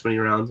have this many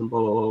rounds and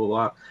blah blah blah blah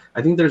blah.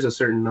 I think there's a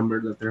certain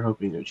number that they're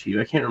hoping to achieve.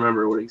 I can't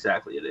remember what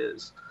exactly it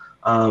is,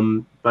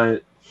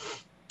 but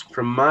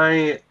from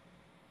my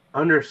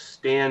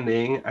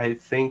understanding, I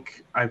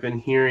think I've been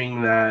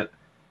hearing that,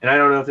 and I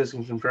don't know if this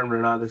is confirmed or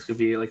not. This could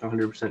be like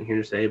 100%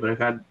 hearsay, but I've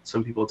had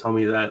some people tell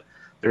me that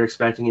they're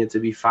expecting it to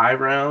be 5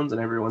 rounds, and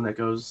everyone that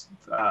goes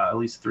at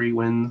least 3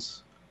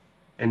 wins,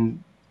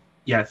 and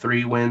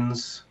 3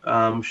 wins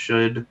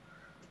should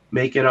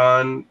make it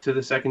on to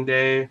the second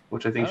day,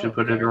 which I think should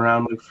put it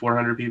around like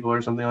 400 people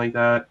or something like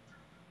that.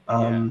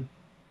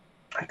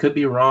 I could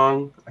be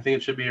wrong. I think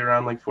it should be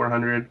around like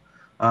 400.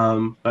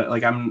 But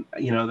like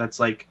that's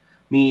like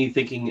me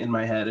thinking in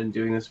my head and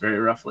doing this very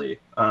roughly.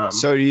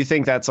 So do you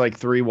think that's like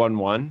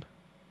 3-1-1?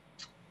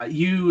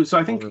 So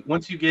I think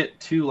once you get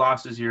 2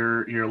 losses,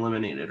 you're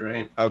eliminated,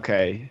 right?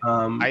 Okay.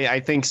 I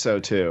think so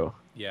too.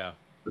 Yeah.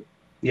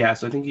 Yeah,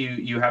 so I think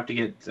you have to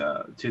get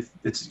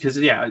it's because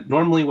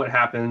normally what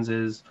happens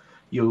is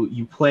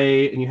you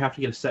play and you have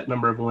to get a set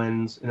number of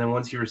wins, and then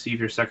once you receive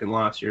your second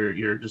loss,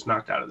 you're just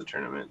knocked out of the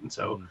tournament. And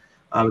so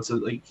it's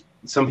like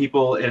some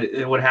people,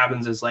 what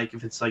happens is like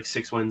if it's like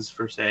 6 wins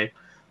for say,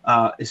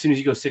 as soon as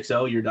you go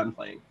 6-0, you're done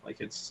playing.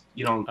 Like it's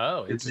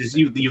just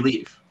you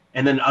leave,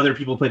 and then other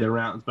people play their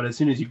rounds. But as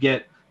soon as you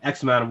get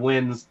X amount of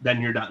wins,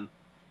 then you're done.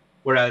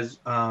 Whereas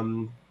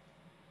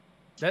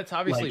that's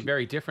obviously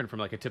very different from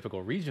like a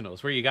typical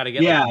regionals where you got to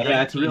get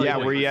it's really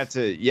where you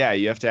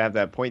have to have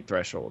that point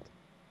threshold.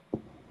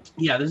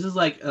 Yeah, this is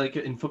like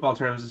in football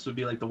terms, this would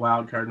be like the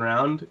wild card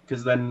round,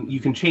 because then you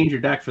can change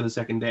your deck for the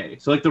second day.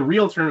 So like the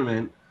real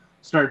tournament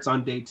starts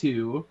on day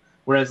 2,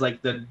 whereas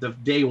like the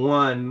day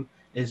 1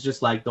 is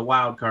just like the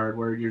wild card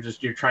where you're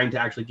trying to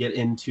actually get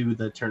into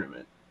the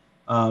tournament.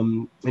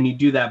 And you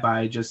do that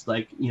by just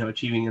like,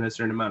 achieving a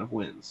certain amount of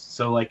wins.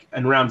 So like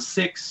in round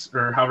 6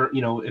 or however,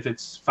 if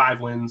it's 5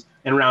 wins,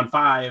 in round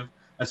 5,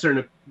 a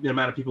certain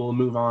amount of people will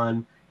move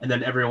on. And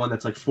then everyone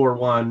that's like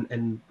 4-1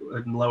 and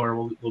lower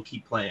will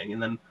keep playing.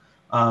 And then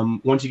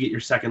once you get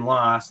your second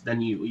loss, then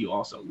you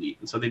also leave.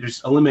 And so they're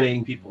just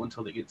eliminating people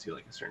until they get to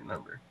like a certain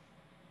number.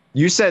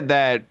 You said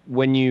that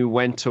when you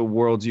went to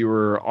Worlds, you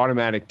were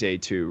automatic day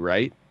 2,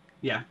 right?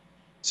 Yeah.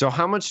 So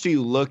how much do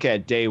you look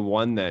at day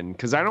 1 then?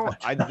 Because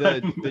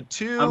the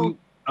two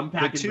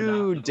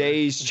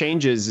days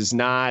changes is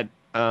not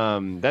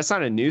that's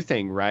not a new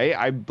thing, right?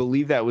 I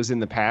believe that was in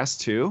the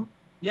past too.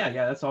 Yeah,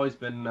 that's always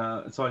been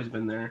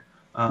there.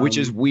 Which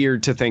is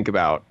weird to think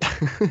about.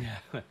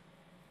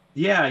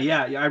 Yeah.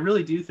 I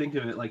really do think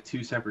of it like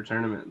 2 separate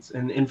tournaments.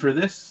 And for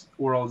this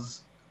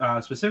Worlds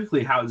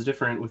specifically, how it's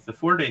different with the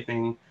 4-day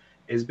thing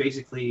is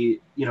basically,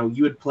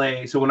 you would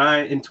play. So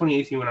in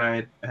 2018 when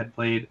I had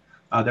played.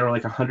 There were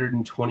like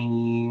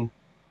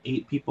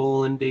 128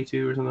 people in day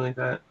 2 or something like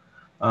that.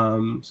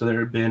 So there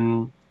had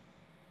been,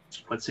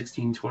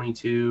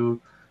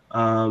 1622.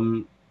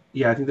 I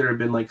think there had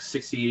been like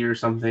 60 or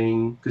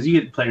something, because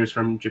you get players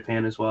from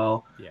Japan as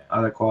well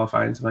that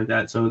qualify and stuff like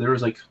that. So there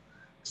was like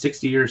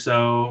 60 or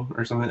so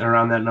or something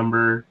around that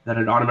number that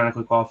had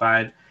automatically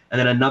qualified, and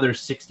then another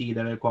 60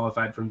 that had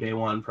qualified from day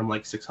 1 from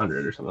like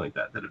 600 or something like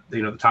that. That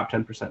the top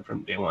 10%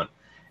 from day 1,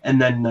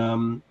 and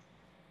then.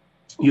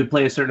 You would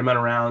play a certain amount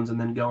of rounds and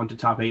then go into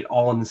top 8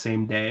 all in the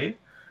same day,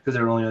 because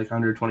there were only like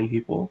 120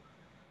 people.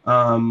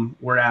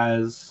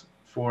 Whereas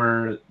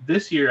for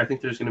this year, I think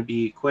there's going to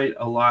be quite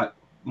a lot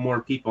more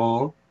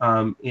people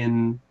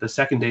in the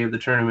second day of the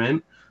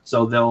tournament.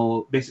 So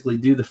they'll basically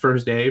do the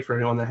first day for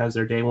anyone that has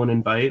their day 1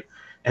 invite,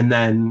 and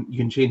then you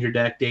can change your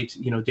deck. Day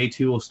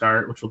 2 will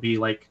start, which will be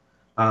like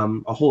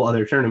a whole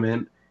other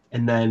tournament,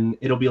 and then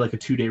it'll be like a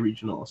 2-day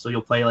regional. So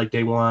you'll play like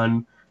day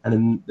 1. And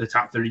then the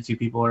top 32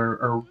 people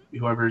or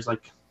whoever's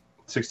like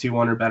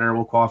 6-2-1 or better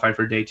will qualify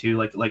for day 2,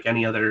 like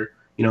any other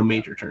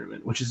major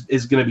tournament, which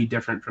is going to be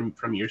different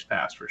from years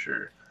past for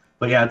sure.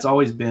 But yeah, it's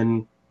always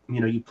been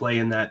you play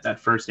in that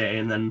first day,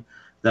 and then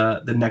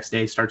the next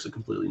day starts a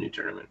completely new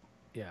tournament.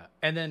 Yeah,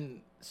 and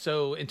then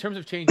so in terms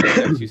of changing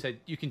decks, you said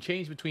you can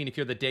change between if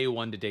you're the day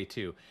 1 to day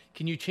 2.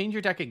 Can you change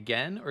your deck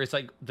again, or it's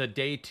like the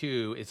day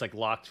 2 is like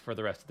locked for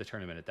the rest of the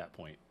tournament at that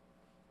point?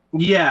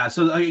 Yeah,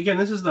 so again,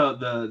 this is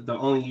the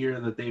only year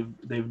that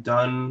they've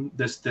done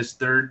this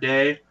third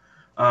day.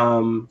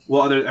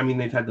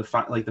 They've had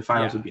the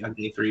finals would be on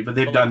day 3, but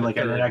they've done like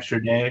an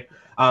extra day.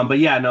 But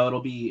yeah, no,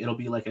 it'll be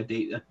like a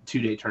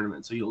 2-day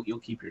tournament, so you'll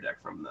keep your deck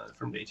from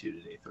day 2 to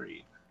day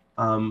 3.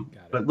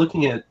 But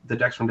looking at the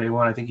decks from day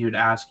 1, I think you would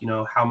ask,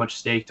 how much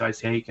stake do I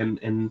take,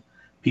 and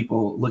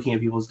people looking at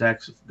people's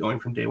decks going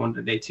from day 1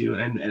 to day 2,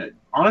 and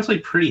honestly,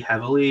 pretty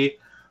heavily.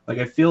 Like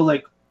I feel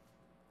like.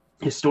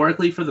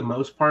 Historically, for the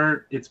most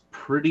part, it's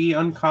pretty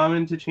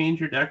uncommon to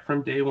change your deck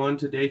from day 1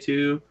 to day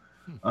 2.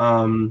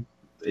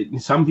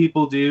 Some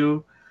people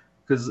do,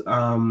 because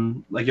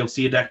like you'll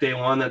see a deck day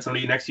 1 that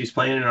somebody next to you is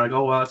playing, and you're like,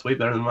 oh, well, that's way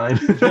better than mine.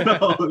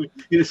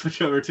 You just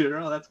switch over to it.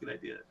 Oh, that's a good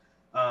idea.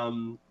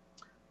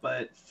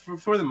 But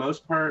for the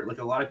most part, like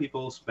a lot of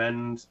people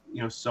spend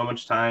so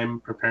much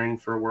time preparing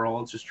for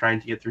Worlds, just trying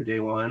to get through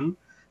day 1,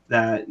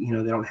 that they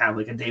don't have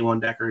like a day 1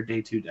 deck or a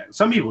day 2 deck.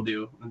 Some people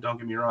do, and don't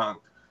get me wrong.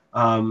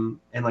 And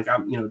like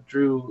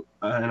Drew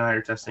and I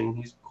are testing.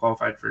 He's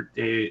qualified for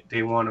day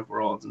 1 of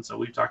Worlds, and so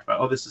we've talked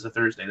about, this is a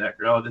Thursday deck,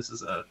 or this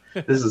is a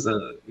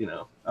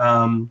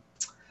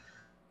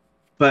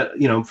But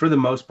for the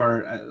most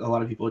part, a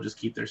lot of people just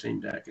keep their same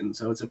deck, and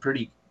so it's a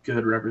pretty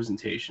good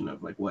representation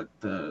of like what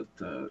the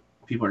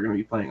people are going to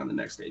be playing on the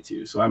next day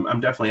too. So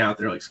I'm definitely out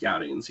there like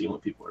scouting and seeing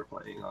what people are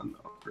playing on the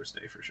first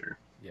day for sure.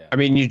 Yeah. I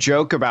mean, you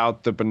joke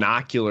about the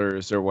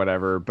binoculars or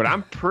whatever, but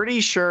I'm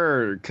pretty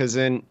sure because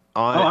I'm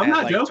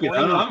not joking.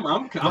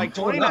 I'm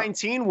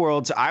 2019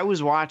 Worlds, I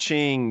was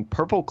watching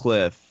Purple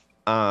Cliff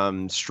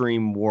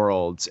stream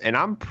Worlds, and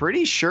I'm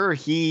pretty sure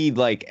he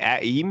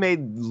he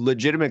made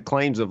legitimate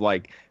claims of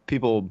like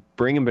people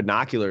bringing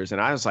binoculars,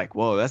 and I was like,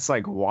 whoa, that's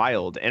like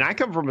wild. And I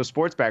come from a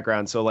sports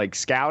background, so like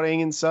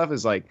scouting and stuff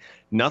is like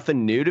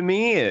nothing new to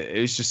me.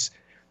 It's just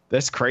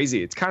that's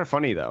crazy. It's kind of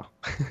funny though.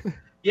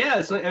 Yeah,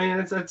 it's like, I mean,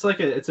 it's like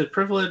it's a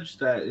privilege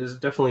that is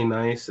definitely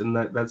nice, and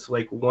that's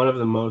like one of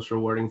the most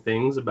rewarding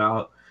things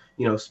about,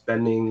 you know,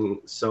 spending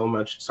so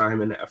much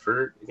time and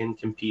effort in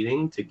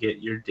competing to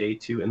get your day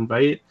 2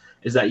 invite,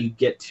 is that you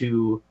get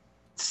to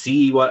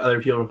see what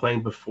other people are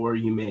playing before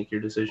you make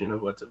your decision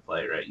of what to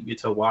play, right? You get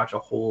to watch a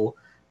whole,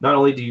 not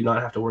only do you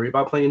not have to worry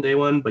about playing day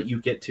 1, but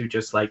you get to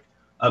just like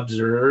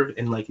observe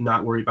and like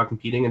not worry about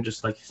competing and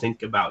just like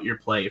think about your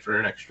play for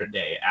an extra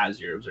day as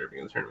you're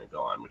observing the tournament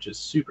go on, which is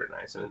super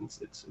nice, and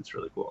it's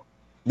really cool.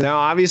 Now,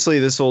 obviously,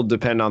 this will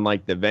depend on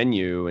like the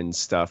venue and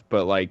stuff,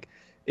 but like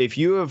if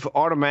you have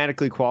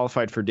automatically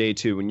qualified for day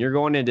 2 when you're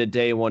going into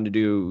day 1 to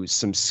do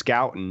some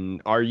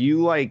scouting, are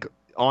you like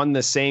on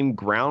the same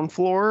ground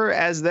floor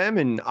as them?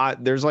 And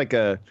there's like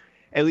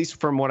at least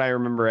from what I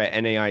remember at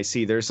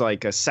NAIC, there's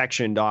like a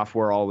sectioned off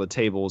where all the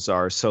tables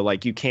are. So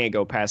like you can't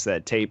go past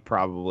that tape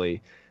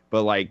probably.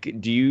 But like,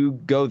 do you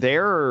go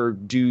there, or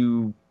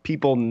do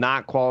people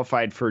not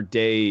qualified for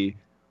day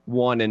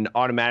 1 and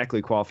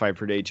automatically qualified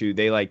for day 2?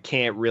 They like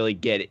can't really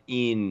get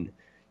in,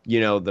 you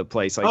know, the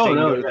place. Like they can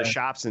go to the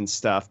shops and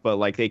stuff, but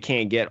like they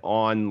can't get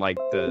on like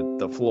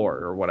the floor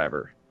or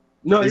whatever.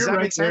 No, you're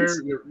right there.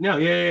 No,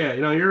 yeah.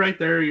 You know, you're right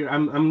there.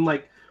 I'm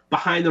like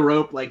behind the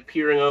rope, like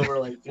peering over,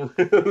 like.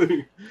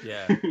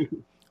 Yeah,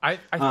 I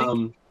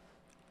think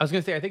I was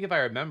gonna say, I think if I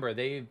remember,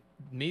 they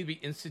maybe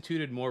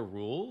instituted more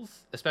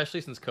rules,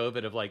 especially since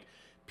COVID, of like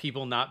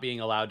people not being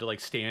allowed to like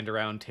stand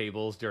around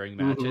tables during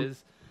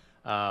matches,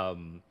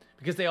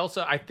 because they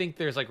also, I think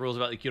there's like rules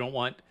about like you don't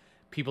want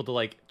people to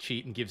like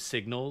cheat and give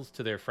signals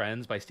to their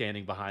friends by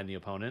standing behind the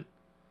opponent,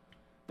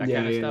 that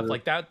kind of stuff.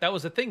 Like that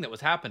was a thing that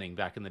was happening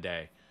back in the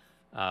day.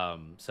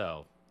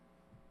 So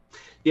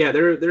yeah,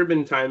 there have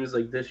been times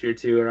like this year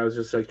too where I was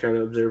just like trying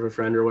to observe a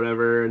friend or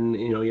whatever, and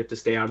you know, you have to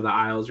stay out of the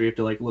aisles, or you have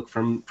to like look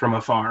from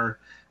afar.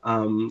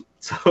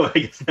 So I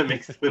guess that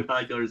makes the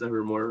binoculars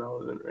ever more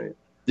relevant, right?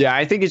 Yeah,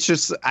 I think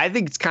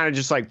it's kind of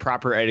just like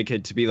proper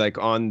etiquette to be like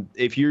on,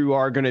 if you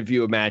are going to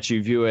view a match,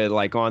 you view it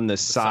like on the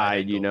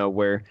side, you know,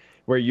 where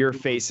you're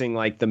facing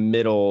like the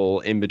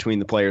middle in between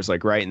the players,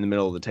 like right in the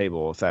middle of the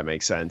table, if that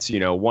makes sense. You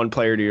know, one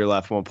player to your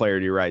left, one player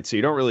to your right. So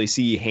you don't really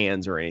see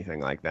hands or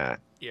anything like that.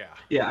 Yeah.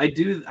 Yeah, I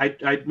do.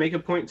 I make a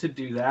point to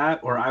do that,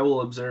 or I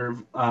will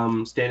observe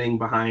standing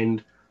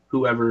behind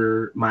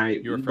whoever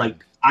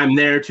like I'm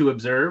there to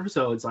observe.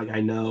 So it's like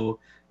I know,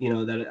 you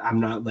know, that I'm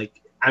not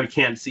like I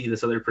can't see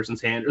this other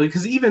person's hand,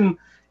 because even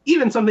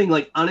something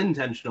like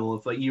unintentional,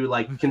 if like you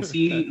like can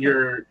see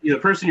the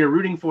person you're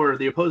rooting for,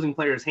 the opposing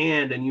player's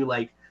hand, and you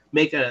like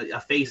make a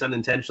face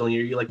unintentionally,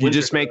 or you like you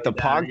just make the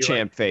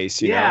PogChamp like,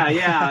 face, you know?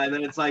 Yeah, and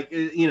then it's like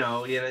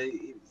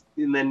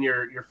and then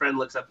your friend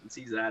looks up and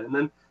sees that, and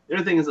then the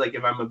other thing is like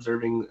if I'm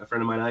observing a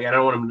friend of mine, like I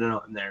don't want them to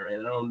know I'm there, right?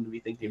 I don't want them to be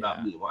thinking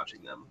about me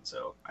watching them,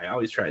 so I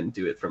always try and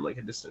do it from like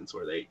a distance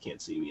where they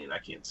can't see me and I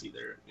can't see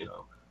their, you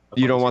know.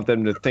 You don't want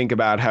them to think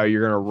about how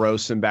you're going to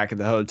roast them back at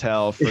the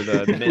hotel for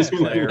the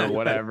misplay or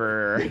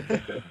whatever.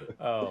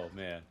 Oh,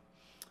 man.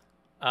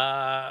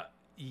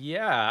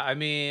 Yeah, I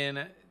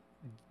mean,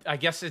 I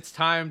guess it's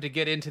time to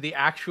get into the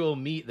actual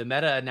meat, the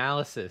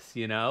meta-analysis,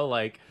 you know?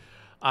 Like,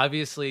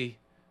 obviously,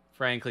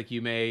 Frank, like,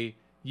 you may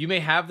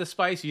have the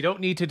spice. You don't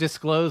need to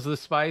disclose the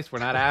spice. We're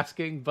not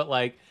asking. But,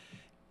 like,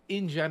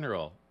 in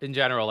general,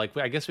 like,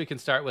 I guess we can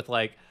start with,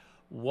 like,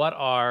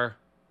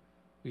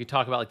 we could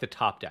talk about, like, the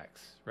top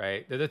decks,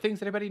 right? They're the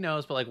things that everybody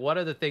knows, but, like, what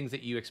are the things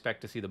that you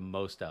expect to see the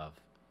most of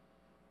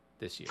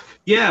this year?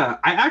 Yeah,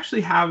 I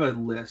actually have a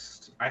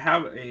list. I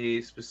have a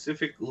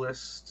specific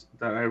list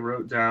that I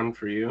wrote down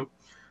for you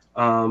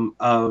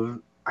I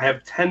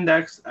have 10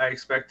 decks I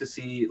expect to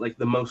see, like,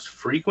 the most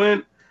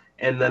frequent,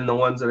 and then the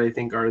ones that I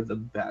think are the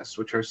best,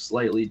 which are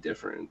slightly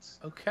different.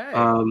 Okay.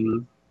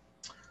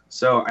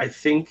 So I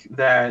think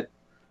that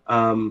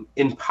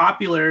in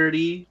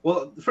popularity,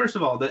 well, first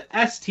of all, the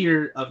S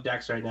tier of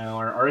decks right now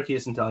are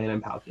Arceus Inteleon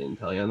and Palkia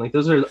Inteleon. Like,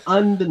 those are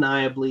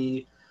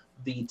undeniably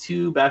the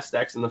two best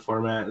decks in the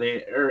format.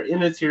 They are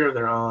in a tier of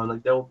their own.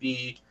 Like, they'll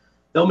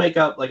make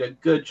up like a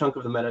good chunk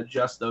of the meta.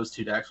 Just those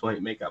two decks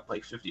might make up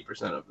like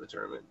 50% of the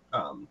tournament,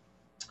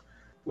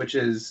 which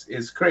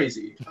is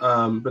crazy.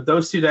 But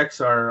those two decks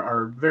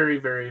are very,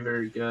 very,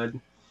 very good.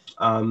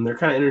 They're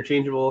kind of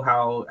interchangeable.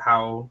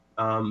 How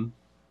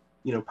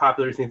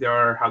popular you think they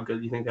are, how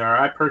good you think they are.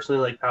 I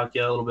personally like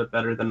Palkia a little bit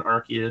better than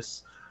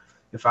Arceus.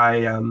 If I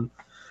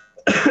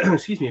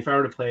if I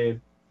were to play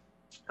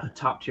a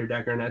top tier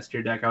deck or an S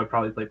tier deck, I would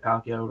probably play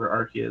Palkia over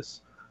Arceus.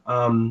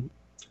 And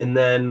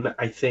then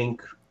I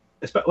think,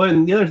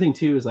 and the other thing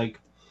too is, like,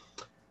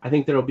 I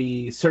think there'll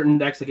be certain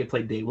decks that get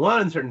played day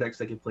 1 and certain decks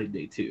that get played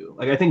day 2.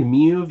 Like, I think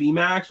Mew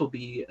VMAX will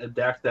be a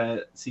deck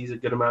that sees a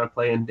good amount of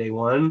play in day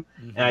 1,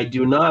 and I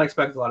do not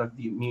expect a lot of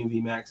Mew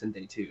VMAX in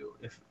day 2.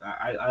 If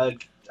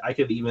I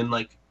could even,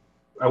 like,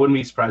 I wouldn't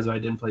be surprised if I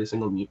didn't play a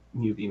single Mew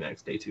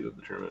VMAX day 2 of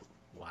the tournament.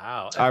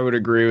 Wow. I would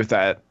agree with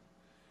that.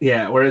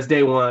 Yeah, whereas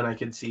day 1 I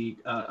could see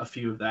a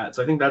few of that.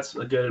 So I think that's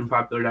a good and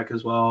popular deck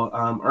as well.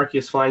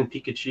 Arceus Flying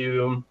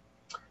Pikachu,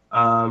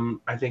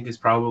 I think is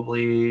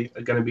probably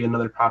going to be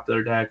another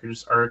popular deck, or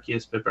just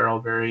Arceus Barrel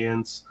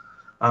variants.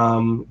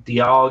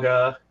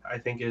 Dialga, I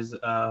think, is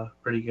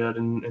pretty good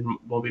and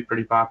will be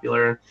pretty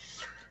popular.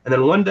 And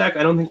then one deck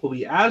I don't think will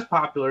be as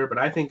popular, but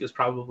I think is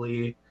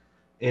probably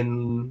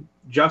in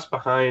just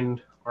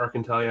behind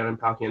Arcanteleon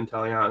and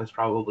Palkia is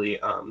probably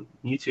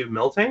Mewtwo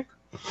Miltank.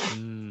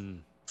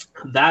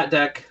 That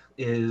deck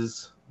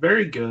is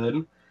very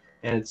good,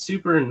 and it's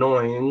super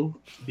annoying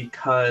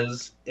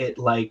because it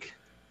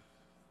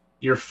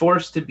you're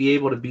forced to be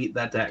able to beat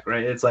that deck,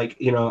 right? It's like,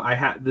 I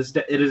have this.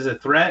 It is a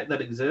threat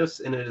that exists,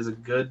 and it is a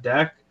good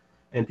deck,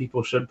 and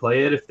people should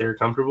play it if they're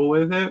comfortable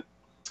with it.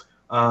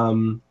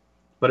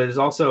 But it is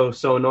also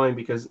so annoying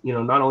because,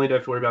 not only do I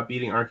have to worry about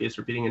beating Arceus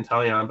or beating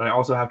Inteleon, but I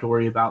also have to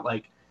worry about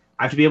I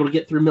have to be able to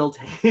get through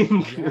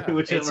Miltank,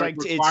 which it's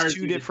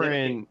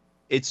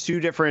it's two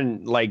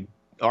different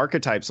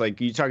archetypes.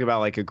 Like you talk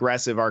about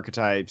aggressive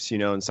archetypes,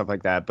 and stuff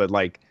like that. But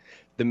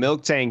the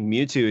Miltank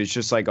Mewtwo is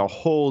just a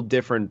whole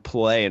different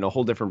play and a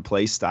whole different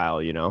play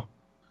style,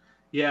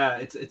 Yeah,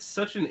 it's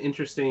such an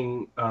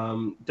interesting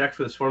deck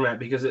for this format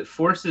because it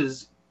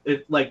forces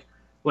it.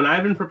 When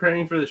I've been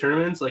preparing for the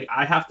tournaments,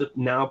 I have to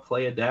now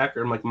play a deck,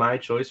 or my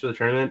choice for the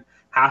tournament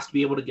has to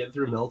be able to get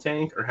through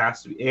Miltank, or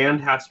has to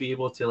be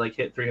able to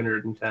hit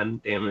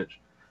 310 damage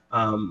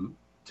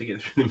to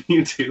get through the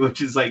Mewtwo,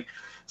 which is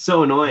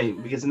so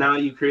annoying because now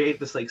you create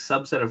this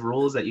subset of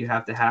rules that you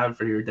have to have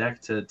for your deck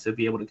to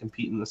be able to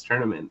compete in this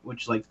tournament,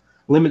 which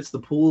limits the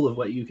pool of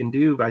what you can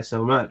do by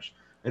so much.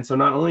 And so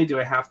not only do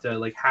I have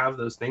to have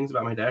those things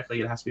about my deck,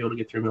 it has to be able to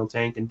get through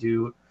Miltank and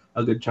do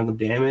a good chunk of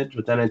damage,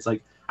 but then it's I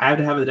have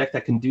to have a deck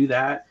that can do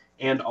that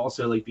and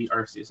also beat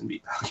Arceus and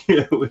beat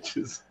Palkia, which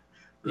is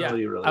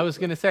really I was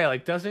gonna say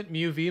doesn't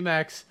Mew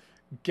VMAX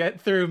get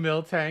through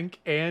Miltank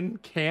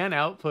and can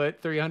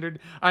output 300?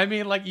 I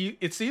mean,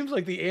 it seems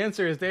like the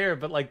answer is there,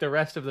 but the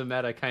rest of the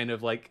meta kind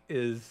of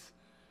is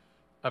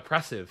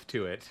oppressive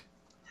to it.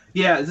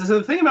 Yeah, so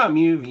the thing about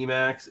Mew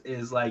VMAX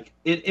is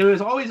it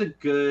was always a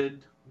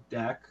good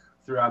deck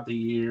throughout the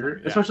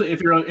year, especially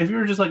if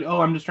you're just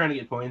I'm just trying to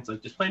get points,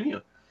 just play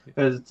Mew.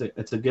 Because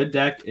it's a good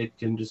deck. It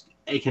can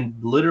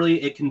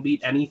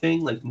beat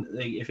anything.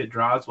 If it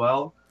draws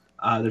well,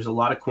 there's a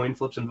lot of coin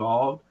flips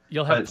involved.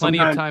 You'll have plenty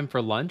of time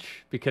for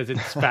lunch because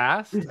it's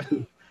fast.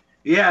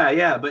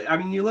 Yeah. But I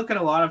mean, you look at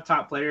a lot of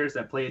top players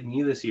that played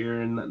Mew this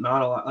year, and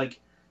not a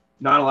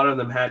lot of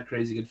them had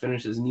crazy good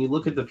finishes. And you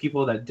look at the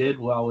people that did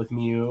well with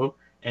Mew,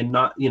 and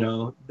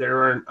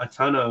there aren't a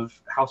ton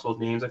of household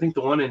names. I think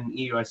the one in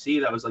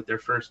EUIC that was their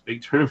first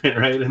big tournament,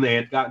 right? And they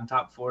had gotten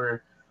top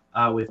 4.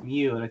 With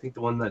Mew, and I think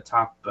the one that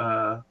topped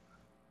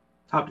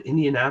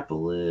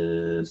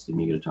Indianapolis.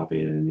 Didn't you get a top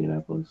 8 in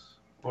Indianapolis?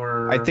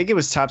 Or I think it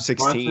was top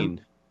 16.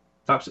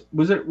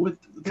 Was it with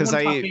because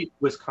top 8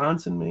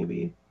 Wisconsin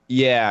maybe?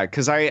 Yeah,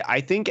 because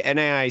I think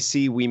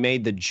NAIC we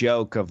made the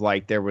joke of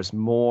there was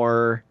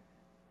more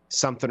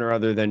something or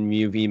other than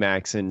Mew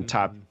VMAX in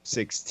top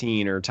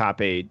 16 or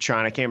top 8.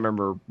 Sean, I can't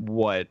remember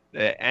what.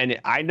 And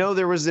I know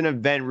there was an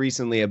event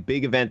recently, a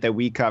big event that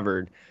we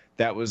covered,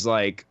 that was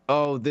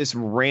this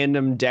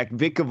random deck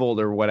Vikavolt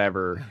or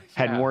whatever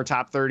had more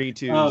top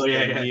 32s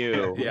than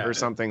Mew or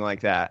something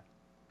like that.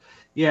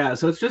 Yeah,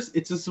 so it's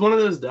just one of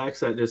those decks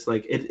that just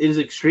it is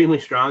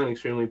extremely strong and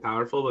extremely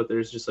powerful, but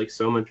there's just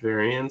so much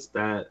variance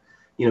that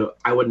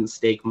I wouldn't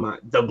stake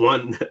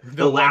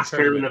the last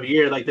tournament of the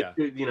year the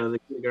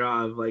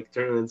of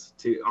tournaments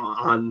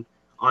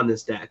on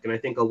this deck. And I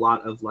think a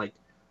lot of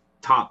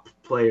top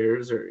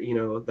players or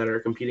that are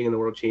competing in the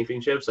world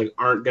championships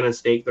aren't going to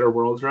stake their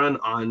world's run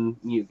on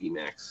Mew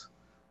VMAX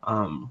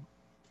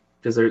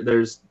because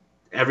there's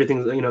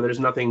everything, there's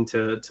nothing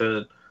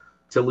to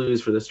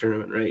lose for this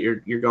tournament, right?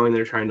 You're going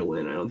there trying to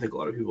win. I don't think a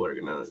lot of people are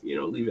gonna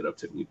leave it up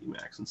to Mew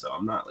VMAX, and so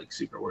I'm not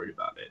super worried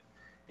about it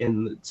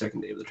in the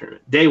second day of the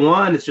tournament. Day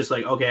 1 it's just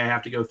okay, I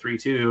have to go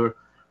 3-2 or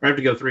I have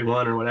to go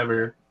 3-1 or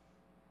whatever.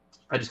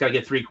 I just got to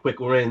get 3 quick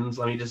wins.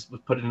 Let me just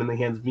put it in the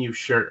hands of Mew,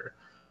 sure.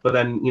 But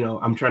then,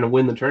 I'm trying to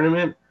win the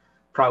tournament,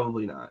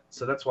 probably not.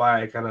 So that's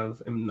why I kind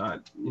of am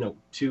not,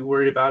 too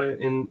worried about it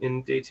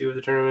in day 2 of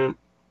the tournament.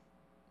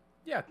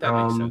 Yeah, that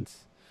makes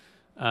sense.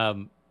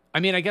 I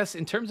mean, I guess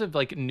in terms of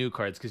new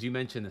cards, because you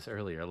mentioned this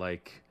earlier,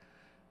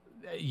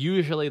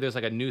 usually there's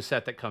a new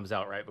set that comes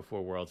out right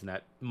before Worlds, and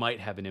that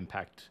might have an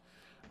impact.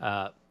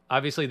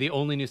 Obviously, the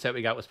only new set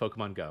we got was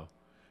Pokemon Go,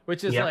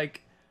 which is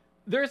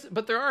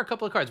but there are a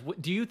couple of cards.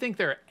 Do you think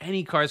there are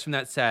any cards from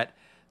that set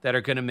that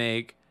are going to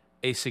make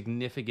a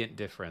significant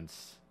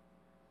difference?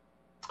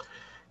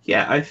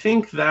 Yeah, I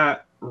think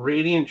that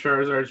Radiant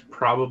Charizard is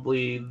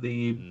probably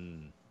the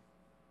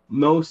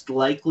most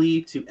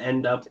likely to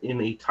end up in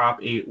a top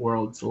 8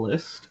 worlds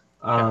list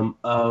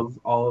of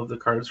all of the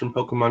cards from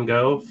Pokemon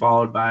Go,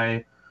 followed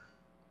by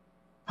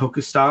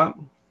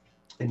Pokestop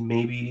and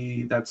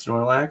maybe that's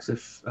Snorlax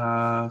if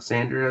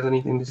Sander has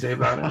anything to say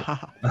about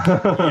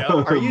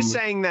it. Are you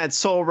saying that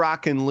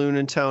Solrock and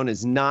Lunatone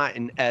is not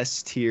an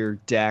S tier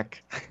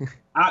deck?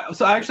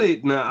 So actually,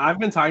 no, I've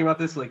been talking about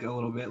this like a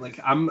little bit. Like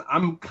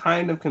I'm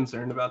kind of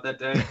concerned about that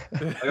deck.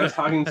 Like I was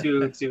talking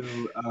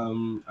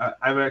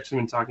I've actually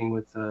been talking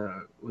with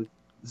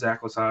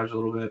Zach Lesage a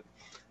little bit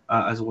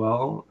as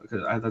well,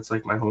 because that's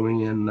like my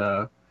homie, and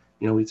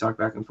we talk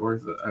back and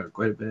forth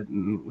quite a bit,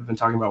 and we've been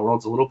talking about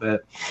Worlds a little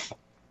bit.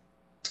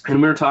 And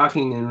we were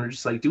talking, and we're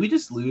just like, do we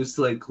just lose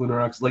to like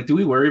Lunarox? Like, do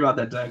we worry about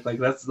that deck? Like,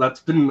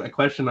 that's been a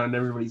question on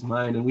everybody's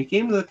mind, and we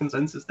came to the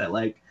consensus that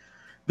like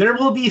there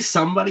will be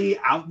somebody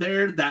out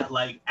there that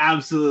like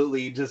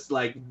absolutely just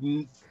like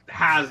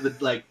has the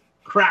like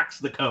cracks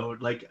the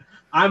code. Like,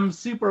 I'm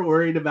super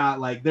worried about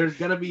like there's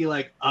gonna be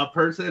like a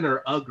person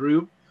or a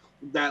group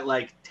that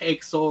like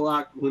takes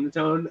Solrock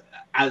Lunatone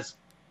as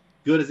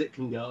good as it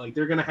can go. Like,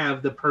 they're gonna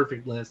have the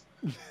perfect list.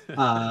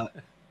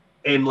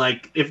 And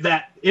like if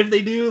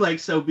they do, like,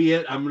 so be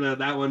it.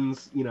 That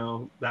one's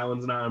not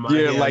in my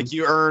hands. Like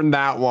you earned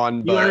that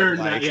one. You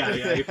earned like,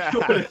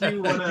 that, yeah.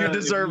 You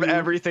deserve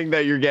everything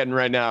that you're getting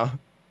right now.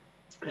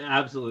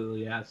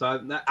 Absolutely, yeah. So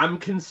I'm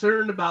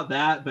concerned about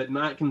that, but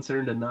not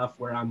concerned enough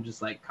where I'm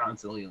just like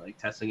constantly like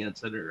testing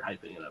against it or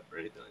hyping it up or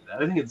anything like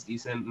that. I think it's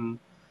decent,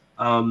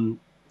 and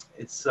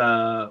it's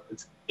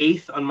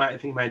 8th on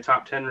my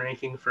top 10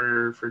 ranking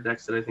for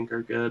decks that I think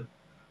are good.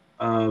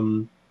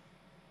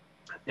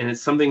 And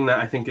it's something that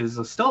I think is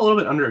still a little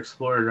bit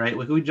underexplored, right?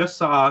 Like we just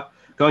saw,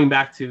 going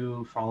back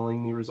to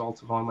following the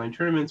results of online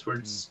tournaments, we're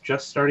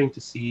just starting to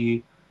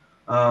see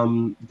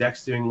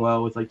decks doing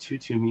well with like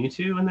 2/2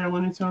 Mewtwo in their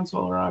Lunatone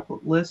Solrock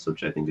list,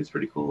 which I think is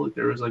pretty cool. Like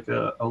there was like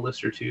a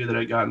list or two that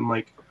I got in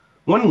like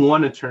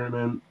won a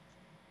tournament,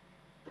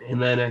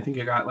 and then I think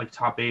I got like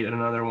top 8 in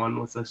another one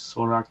with a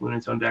Solrock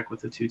Lunatone deck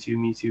with a 2/2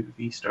 Mewtwo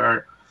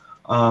V-Star.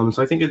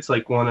 So I think it's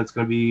like one that's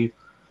going to be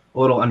a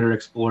little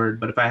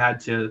underexplored, but if I had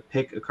to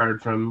pick a card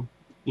from,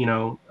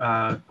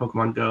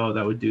 Pokemon Go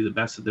that would do the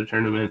best at the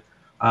tournament,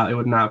 it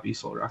would not be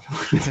Solrock.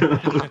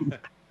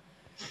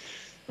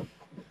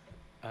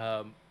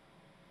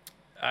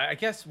 I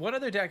guess one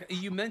other deck,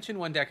 you mentioned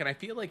one deck, and I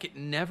feel like it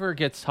never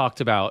gets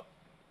talked about,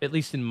 at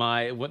least in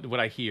what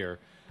I hear,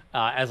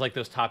 as like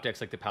those top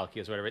decks like the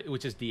Palkias or whatever,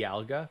 which is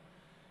Dialga.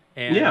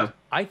 And yeah.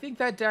 I think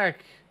that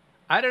deck,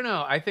 I don't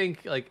know. I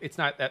think like it's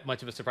not that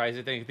much of a surprise.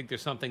 I think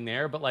there's something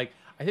there, but like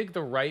I think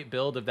the right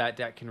build of that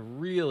deck can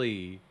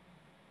really,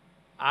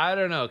 I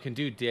don't know, can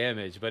do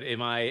damage. But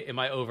am I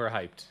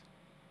overhyped?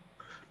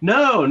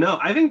 No.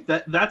 I think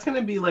that's going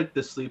to be like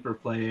the sleeper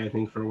play. I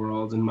think for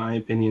Worlds, in my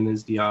opinion,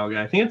 is Dialga.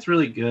 I think it's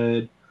really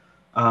good.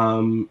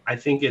 I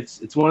think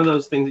it's one of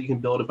those things that you can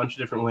build a bunch of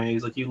different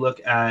ways. Like you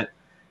look at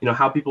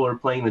how people are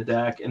playing the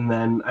deck, and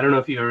then I don't know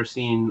if you've ever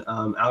seen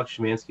Alex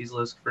Szymanski's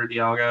list for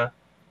Dialga.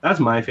 That's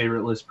my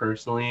favorite list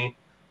personally.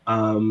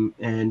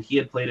 And he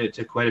had played it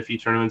to quite a few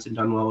tournaments and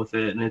done well with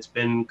it. And it's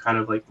been kind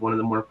of like one of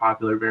the more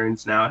popular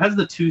variants now. It has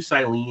the 2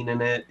 Silene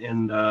in it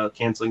and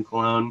canceling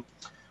Cologne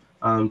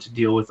to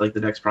deal with like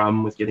the deck's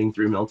problem with getting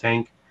through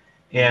Miltank.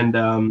 And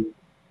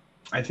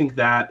I think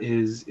that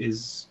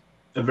is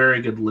a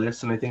very good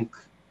list. And I think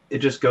it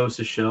just goes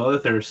to show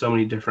that there are so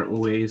many different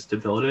ways to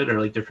build it,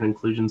 or like different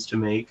inclusions to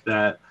make,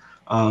 that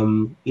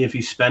if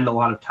you spend a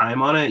lot of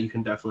time on it, you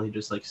can definitely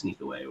just like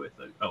sneak away with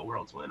a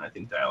Worlds win. I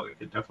think Dialga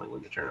could definitely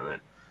win the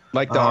tournament.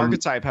 Like the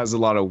archetype has a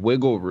lot of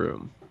wiggle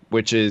room,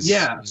 which is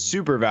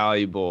super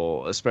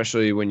valuable,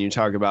 especially when you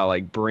talk about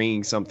like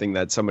bringing something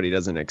that somebody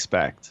doesn't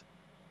expect.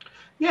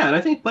 Yeah, and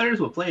I think players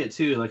will play it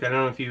too. Like I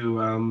don't know if you,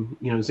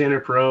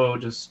 Xander Pro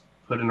just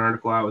put an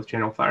article out with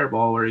Channel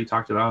Fireball where he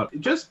talked about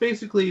just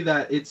basically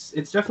that it's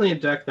definitely a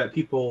deck that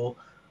people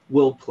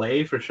will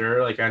play for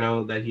sure. Like I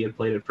know that he had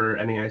played it for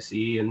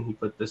NAIC, and he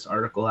put this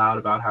article out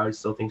about how he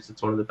still thinks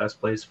it's one of the best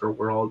plays for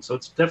World. So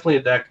it's definitely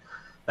a deck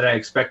that I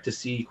expect to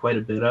see quite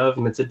a bit of,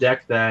 and it's a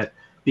deck that,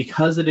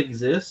 because it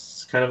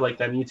exists, kind of like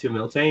that Mewtwo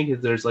Miltank,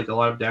 there's like a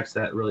lot of decks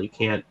that really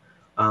can't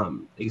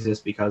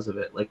exist because of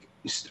it. Like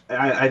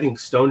I think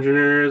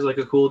Stonjourner is like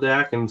a cool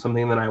deck and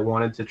something that I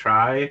wanted to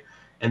try,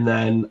 and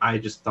then I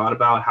just thought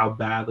about how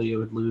badly it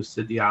would lose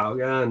to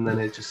Dialga, and then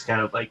it just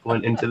kind of like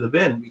went into the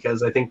bin,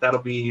 because I think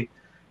that'll be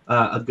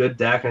a good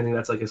deck. I think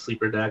that's like a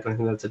sleeper deck, and I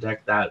think that's a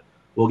deck that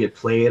will get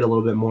played a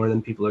little bit more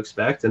than people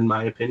expect, in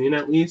my opinion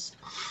at least.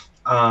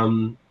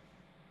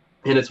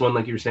 And it's one,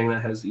 like you were saying,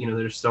 that has,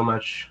 there's so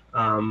much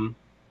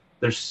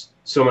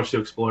to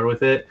explore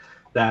with it,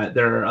 that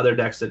there are other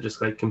decks that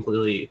just like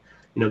completely,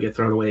 get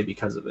thrown away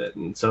because of it.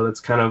 And so that's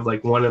kind of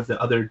like one of the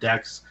other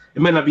decks.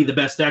 It might not be the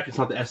best deck, it's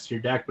not the S tier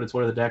deck, but it's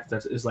one of the decks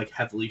that is like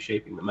heavily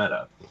shaping the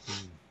meta.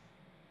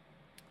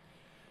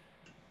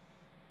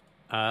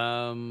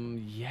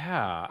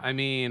 Yeah, I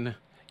mean,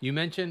 you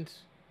mentioned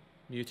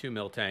Mewtwo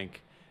Miltank.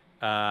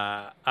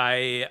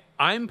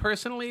 I'm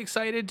personally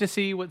excited to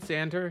see what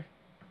Sander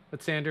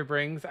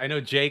brings. I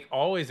know Jake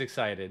always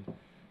excited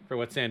for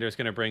what Sander is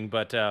going to bring,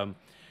 but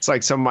it's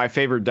like some of my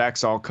favorite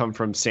decks all come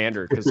from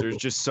Sander because they're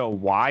just so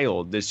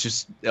wild. It's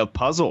just a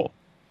puzzle.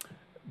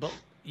 But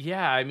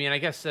Yeah, I mean, I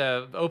guess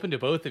open to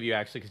both of you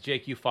actually, because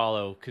Jake, you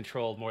follow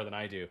Control more than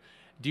I do.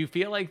 Do you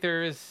feel like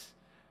there's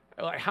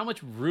like, how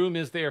much room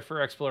is there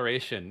for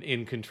exploration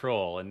in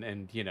Control?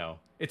 And you know,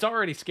 it's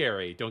already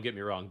scary. Don't get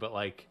me wrong, but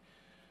like,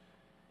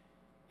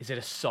 is it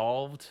a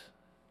solved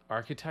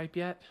archetype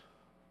yet?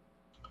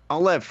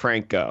 I'll let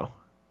Frank go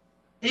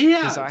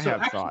because Yeah, I so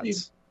have actually,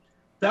 thoughts.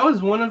 that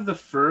was one of the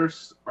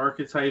first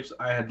archetypes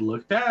I had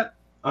looked at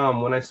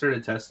when I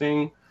started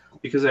testing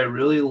because I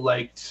really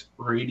liked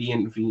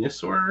Radiant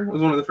Venusaur. It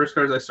was one of the first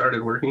cards I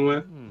started working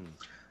with. Hmm.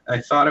 I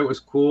thought it was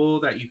cool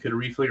that you could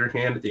refill your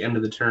hand at the end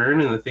of the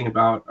turn. And the thing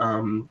about,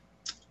 the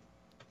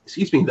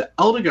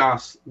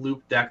Eldegoss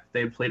loop deck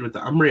they played with the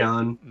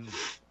Umbreon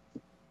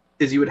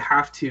is you would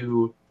have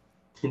to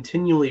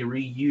continually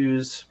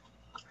reuse.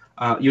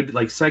 You'd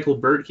like cycle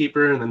Bird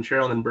Keeper and then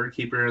Cheryl and then Bird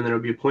Keeper, and then there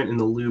would be a point in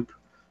the loop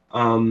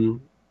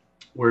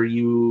where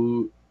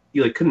you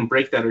like couldn't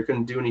break that or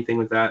couldn't do anything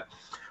with that.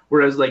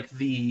 Whereas like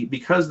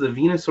because the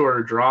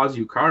Venusaur draws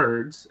you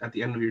cards at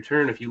the end of your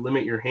turn, if you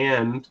limit your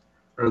hand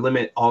or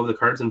limit all of the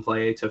cards in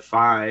play to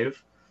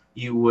 5,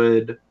 you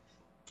would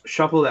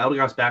shuffle the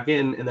Eldegoss back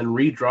in and then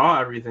redraw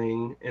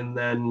everything and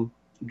then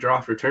draw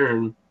for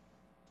turn.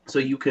 So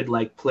you could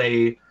like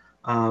play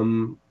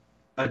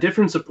a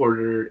different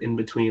supporter in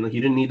between. Like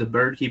you didn't need the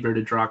Bird Keeper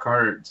to draw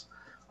cards.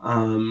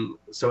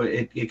 So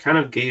it kind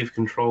of gave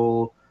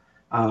Control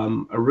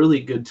a really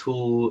good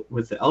tool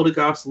with the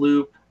Eldegoss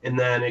loop, and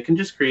then it can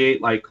just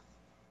create like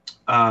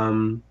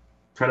kind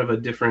of a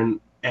different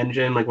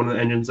engine. Like one of the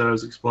engines that I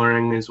was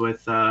exploring is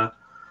with I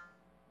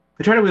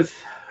tried it with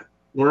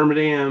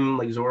Wormadam,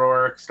 like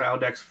Zoroark style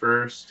decks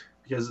first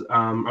because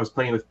I was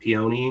playing it with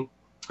Peony,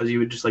 because you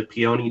would just like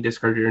Peony,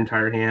 discard your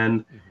entire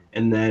hand,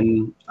 and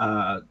then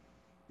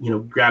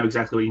grab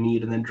exactly what you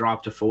need and then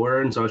drop to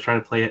 4. And so I was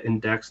trying to play it in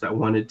decks that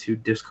wanted to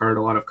discard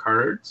a lot of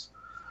cards,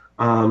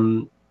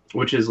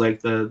 which is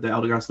like the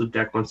Eldegoss loop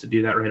deck wants to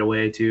do that right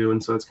away too.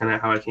 And so that's kind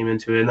of how I came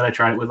into it. And then I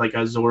tried it with like a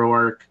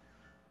Zoroark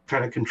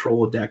kind of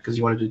control deck because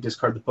you wanted to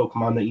discard the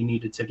Pokemon that you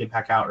needed to get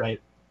back out,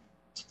 right?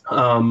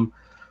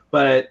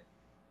 But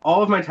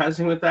all of my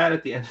testing with that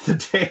at the end of the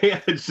day,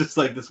 it's just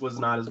like this was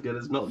not as good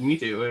as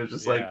Mewtwo. It was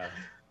just like,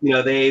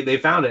 they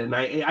found it. And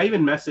I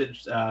even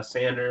messaged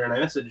Sander, and I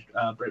messaged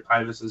Brett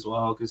Pivus as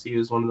well, because he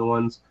was one of the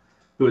ones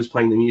who was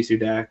playing the Mewtwo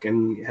deck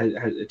and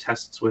had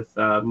tests with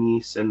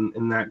Mies and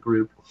in that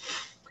group.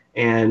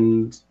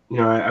 And,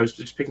 I was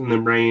just picking the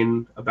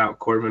brain about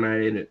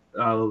Corviknight,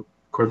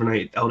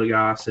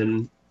 Eldegoss,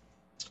 and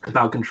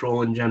about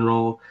Control in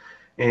general.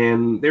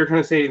 And they were kind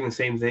of saying the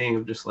same thing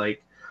of just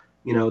like,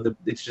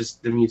 it's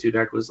just the Mewtwo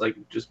deck was like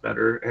just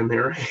better, and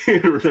they're right.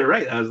 They're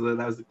right.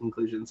 That was the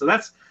conclusion. So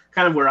that's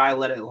kind of where I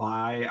let it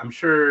lie. I'm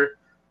sure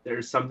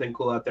there's something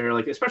cool out there,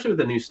 like especially with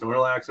the new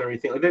Snorlax and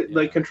everything.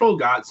 Like Control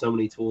got so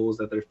many tools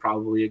that there's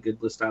probably a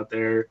good list out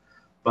there,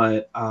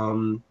 but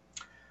I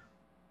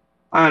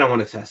don't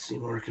want to test any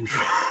more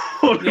Control.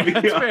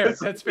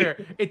 That's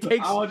fair. It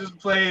takes. I'll just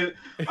play the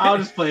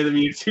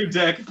Mewtwo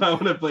deck if I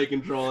want to play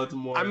Control. It's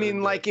more. I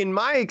mean, like in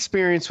my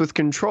experience with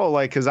Control,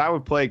 like because I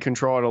would play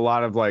Control at a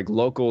lot of like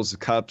locals,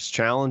 cups,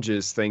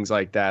 challenges, things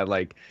like that.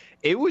 Like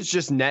it was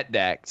just net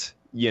decked.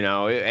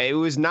 It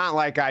was not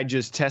like I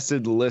just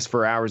tested the list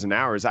for hours and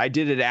hours. I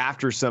did it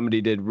after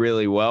somebody did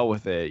really well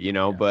with it.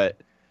 But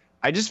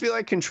I just feel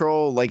like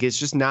Control, like it's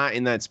just not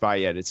in that spot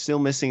yet. It's still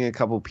missing a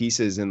couple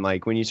pieces. And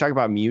like when you talk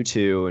about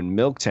Mewtwo and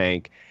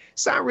Miltank,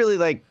 it's not really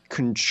like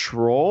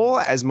Control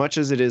as much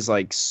as it is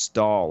like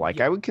stall. Like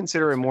I would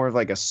consider it more of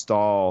like a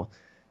stall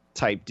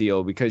type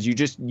deal, because you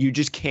just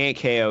can't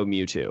KO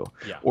Mewtwo,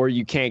 or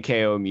you can't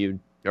KO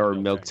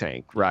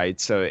Miltank, right?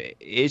 So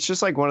it's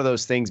just like one of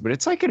those things, but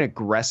it's like an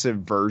aggressive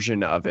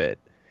version of it,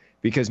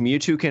 because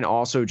Mewtwo can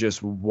also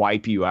just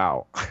wipe you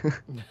out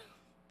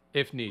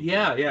if need.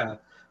 Yeah.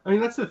 I mean,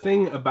 that's the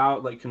thing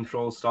about like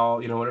Control stall,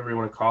 whatever you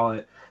want to call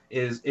it,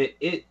 is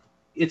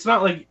it's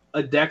not like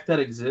a deck that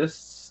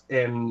exists,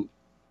 and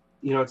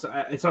it's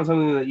not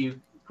something that you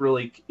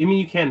really. I mean,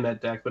 you can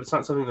net deck, but it's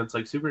not something that's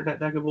like super net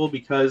deckable,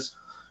 because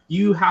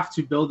you have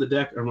to build the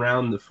deck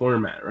around the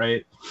format,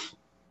 right?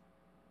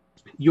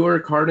 Your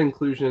card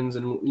inclusions,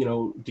 and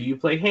do you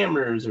play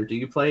hammers, or do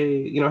you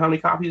play how many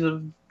copies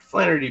of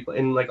Flannery do you play,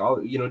 and like all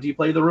do you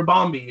play the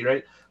Rabombi,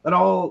 right? That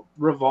all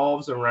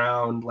revolves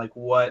around like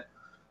what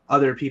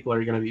other people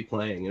are going to be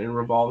playing, and it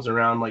revolves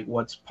around like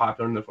what's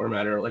popular in the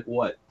format, or like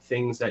what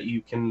things that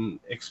you can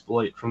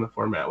exploit from the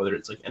format, whether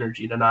it's like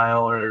energy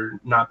denial or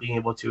not being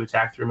able to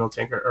attack through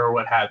Miltank or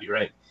what have you,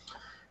 right?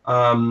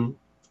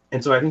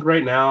 And so I think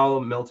right now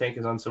Miltank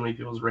is on so many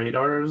people's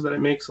radars that it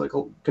makes like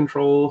a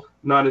Control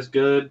not as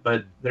good,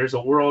 but there's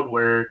a world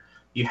where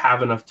you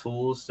have enough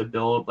tools to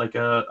build like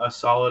a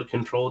solid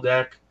Control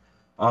deck.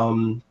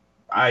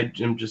 I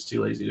am just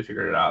too lazy to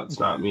figure it out. It's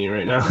not me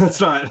right now. It's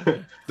not.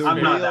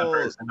 I'm not that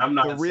person. I'm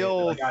not the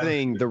real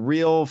thing. The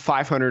real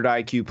 500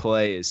 IQ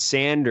play is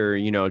Sander,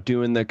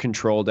 doing the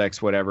Control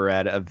decks, whatever,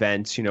 at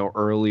events,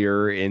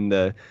 earlier in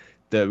the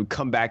the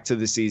comeback to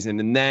the season,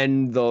 and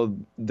then the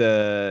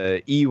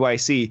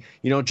EUIC,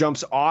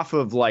 jumps off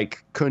of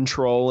like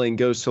control and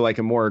goes to like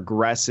a more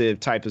aggressive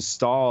type of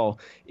stall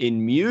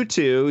in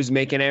Mewtwo, is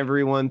making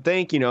everyone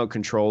think,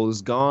 control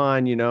is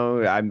gone,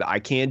 I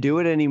can't do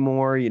it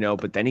anymore,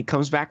 but then he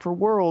comes back for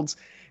Worlds,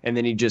 and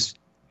then he just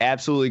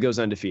absolutely goes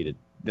undefeated.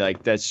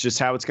 Like, that's just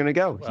how it's going to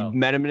go. Well,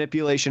 Meta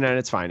manipulation at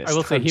its finest. I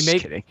will say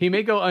kidding. he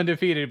may go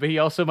undefeated, but he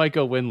also might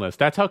go winless.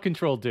 That's how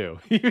Control do.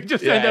 You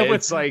just end up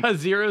with like a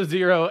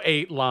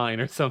 0-0-8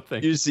 line or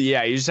something. You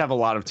just have a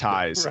lot of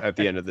ties right. At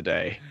the end of the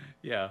day.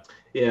 Yeah.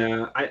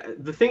 Yeah.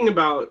 The thing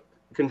about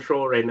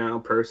Control right now,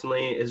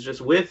 personally, is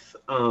just with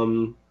a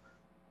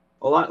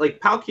lot, like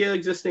Palkia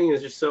existing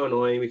is just so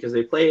annoying because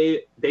they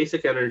play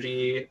basic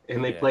energy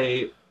and they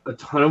play a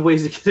ton of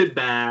ways to get it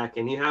back,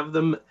 and you have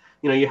them.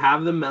 You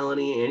have the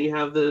Melanie and you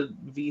have the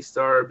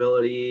V-Star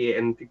ability,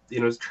 and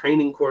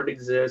Training Court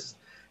exists,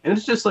 and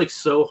it's just like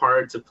so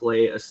hard to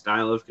play a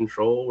style of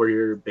Control where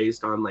you're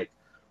based on like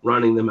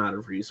running them out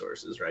of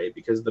resources, right?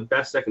 Because the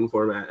best second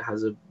format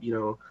has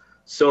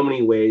so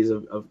many ways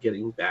of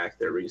getting back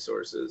their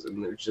resources,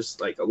 and there's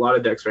just like a lot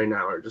of decks right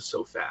now are just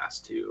so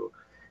fast too,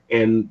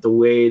 and the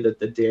way that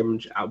the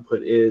damage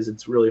output is,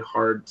 it's really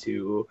hard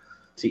to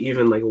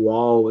even like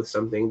wall with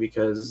something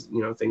because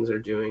things are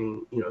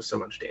doing so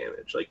much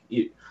damage. Like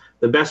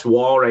the best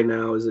wall right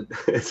now is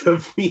it's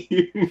a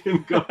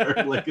Union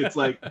Guard. Like it's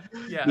like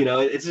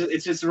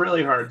it's just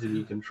really hard to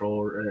be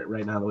Control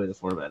right now the way the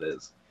format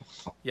is.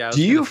 Yeah.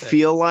 Do you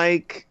feel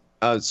like?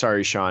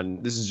 Sorry,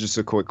 Sean. This is just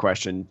a quick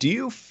question. Do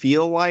you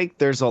feel like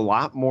there's a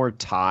lot more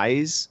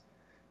ties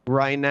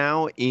right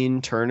now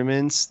in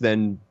tournaments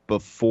than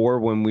before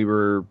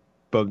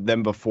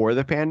before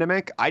the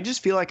pandemic? I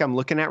just feel like I'm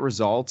looking at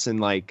results and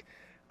like,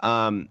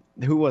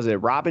 who was it?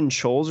 Robin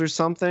Scholes or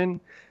something,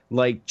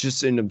 like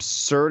just an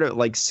absurd,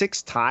 like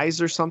 6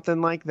 ties or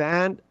something like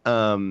that.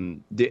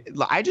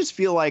 I just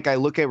feel like I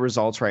look at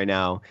results right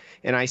now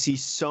and I see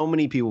so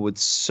many people with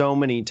so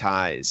many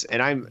ties,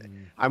 and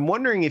I'm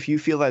wondering if you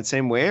feel that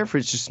same way or if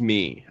it's just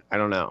me. I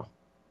don't know.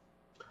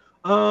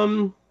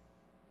 I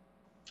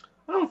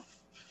don't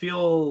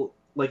feel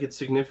like it's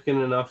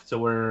significant enough to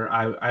where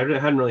I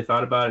hadn't really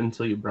thought about it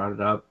until you brought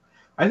it up.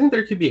 I think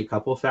there could be a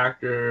couple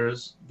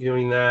factors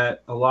doing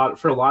that.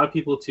 For a lot of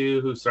people too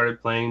who started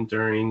playing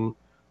during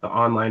the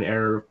online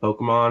era of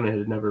Pokemon and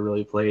had never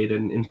really played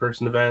an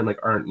in-person event, like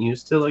aren't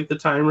used to like the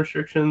time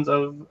restrictions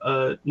of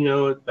a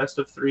best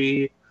of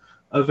 3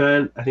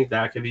 event. I think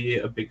that could be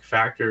a big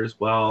factor as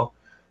well.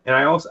 And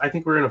I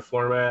think we're in a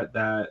format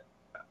that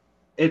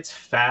it's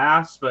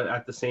fast, but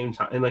at the same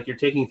time, and like you're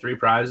taking 3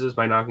 prizes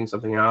by knocking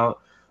something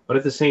out. But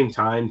at the same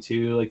time,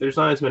 too, like there's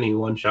not as many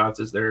one-shots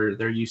as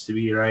there used to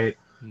be, right?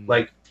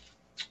 Like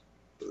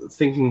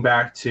thinking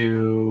back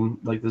to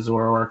like the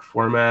Zoroark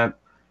format,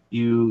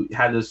 you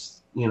had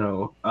this,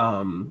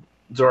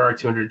 Zoroark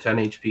 210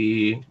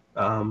 HP,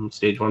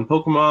 stage 1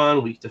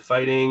 Pokemon, weak to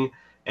fighting,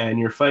 and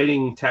your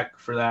fighting tech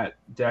for that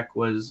deck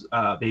was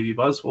Baby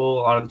Buzzwole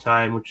a lot of the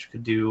time, which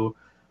could do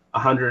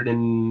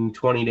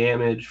 120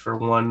 damage for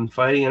 1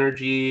 fighting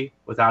energy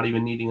without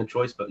even needing a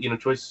choice, but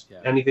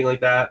anything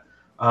like that.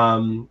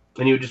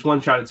 And you would just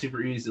one-shot it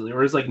super easily.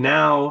 Whereas like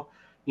now,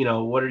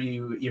 what are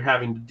you're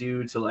having to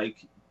do to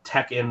like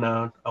tech in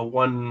a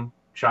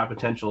one-shot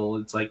potential?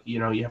 It's like, you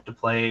have to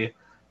play,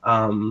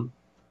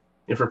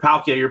 if for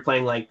Palkia, you're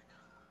playing like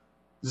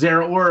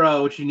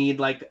Zeraora, which you need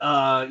like,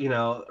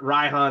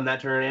 Raihan that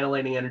turn,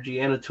 Annihilating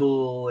Energy, and a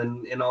tool,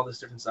 and all this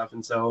different stuff.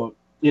 And so,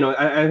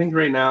 I think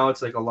right now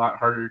it's like a lot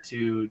harder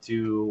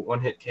to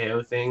one-hit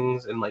KO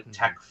things and like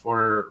tech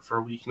for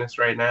weakness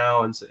right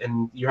now,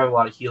 and you have a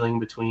lot of healing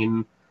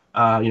between,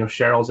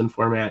 Cheryl's in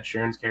format,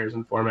 Sharon's Care's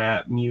in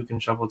format, Mew can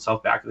shuffle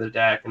itself back to the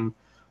deck, and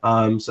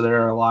so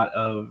there are a lot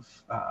of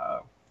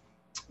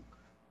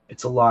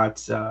it's a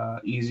lot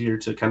easier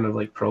to kind of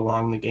like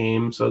prolong the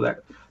game, so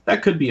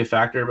that could be a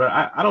factor, but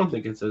I don't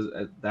think it's as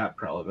that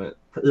prevalent.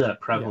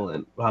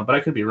 But I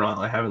could be wrong.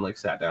 I haven't like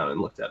sat down and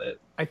looked at it.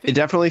 I think it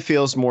definitely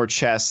feels more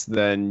chess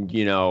than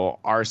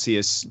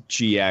Arceus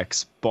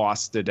GX,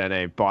 boss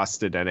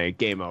Dedenne,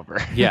 game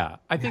over. Yeah,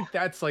 I think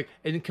that's like,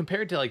 and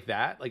compared to like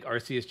that, like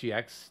Arceus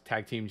GX,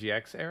 Tag Team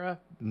GX era,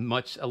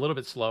 a little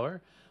bit slower.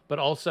 But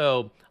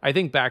also, I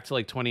think back to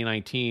like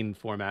 2019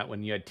 format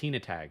when you had Tina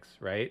tags,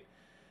 right?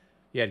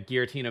 You had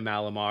Giratina,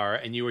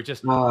 Malamar, and you were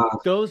just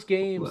those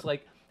games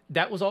like.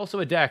 That was also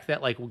a deck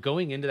that, like,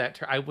 going into that,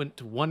 I went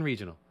to 1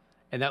 regional,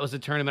 and that was a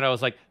tournament. I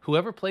was like,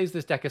 whoever plays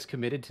this deck is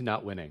committed to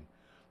not winning,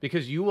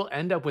 because you will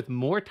end up with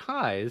more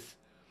ties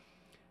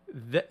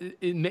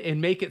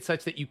and make it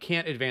such that you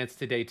can't advance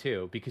to day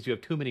 2 because you have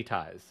too many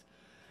ties.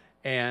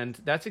 And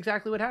that's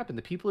exactly what happened.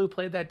 The people who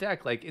played that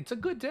deck, like, it's a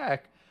good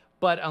deck,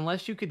 but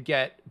unless you could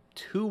get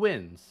 2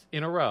 wins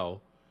in a row,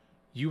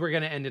 you were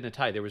going to end in a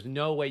tie. There was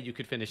no way you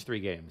could finish 3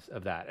 games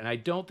of that. And I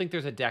don't think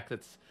there's a deck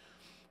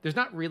there's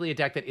not really a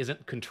deck that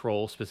isn't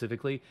Control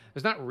specifically.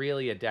 There's not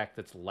really a deck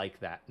that's like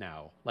that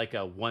now, like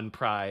a 1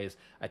 prize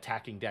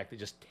attacking deck that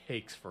just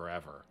takes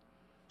forever.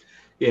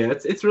 Yeah,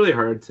 it's really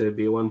hard to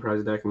be a one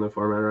prize deck in the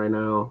format right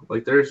now.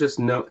 Like there's just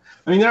no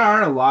I mean there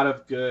are a lot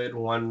of good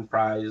one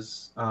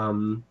prize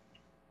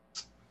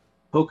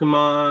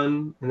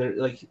Pokemon and they're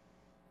like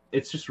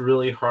it's just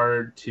really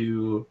hard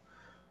to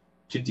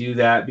do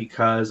that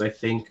because I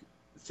think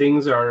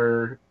things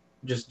are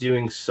just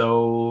doing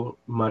so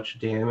much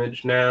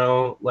damage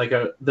now. Like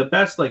the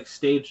best like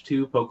stage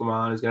 2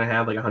 Pokemon is going to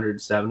have like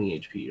 170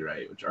 HP,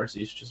 right? Which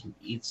Arceus just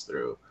eats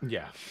through.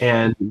 Yeah.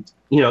 And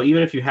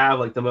even if you have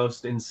like the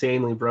most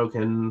insanely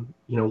broken,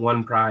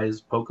 one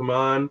prize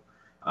Pokemon,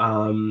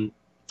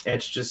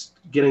 it's just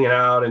getting it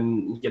out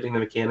and getting the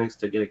mechanics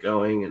to get it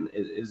going and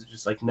it is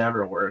just like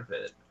never worth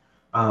it.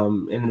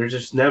 And they're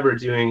just never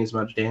doing as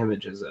much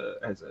damage as a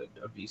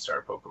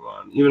V-Star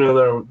Pokemon, even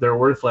though they're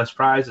worth less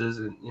prizes.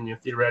 And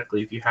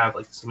theoretically, if you have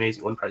like this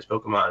amazing one prize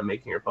Pokemon and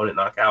making your opponent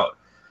knock out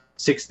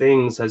 6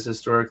 things has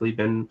historically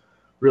been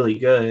really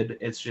good.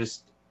 It's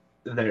just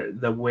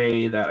the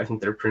way that I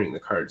think they're printing the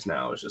cards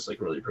now is just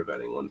like really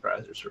preventing one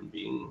prizers from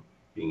being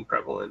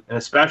prevalent, and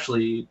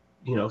especially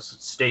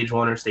stage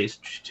 1 or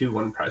stage 2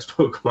 one prize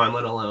Pokemon,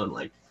 let alone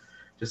like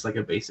just like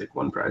a basic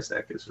one prize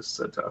deck is just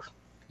so tough.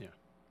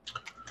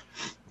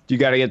 You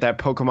got to get that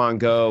Pokemon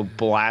Go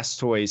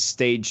Blastoise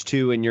Stage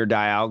 2 in your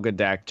Dialga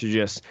deck to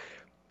just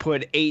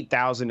put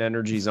 8,000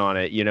 energies on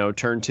it,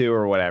 turn 2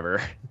 or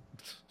whatever.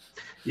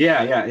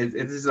 Yeah.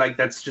 It's like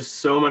that's just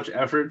so much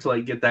effort to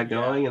like get that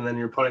going, and then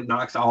your opponent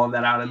knocks all of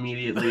that out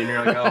immediately, and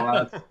you're like,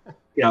 oh,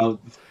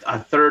 a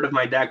third of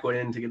my deck went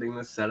into getting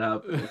this set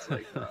up. And it's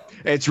like, oh.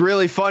 It's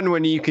really fun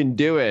when you can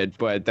do it,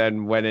 but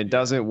then when it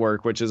doesn't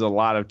work, which is a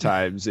lot of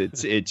times,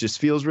 it just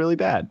feels really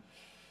bad.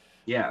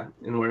 Yeah,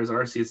 and whereas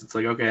Arceus, it's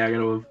like, okay, I got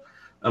to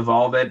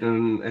evolve it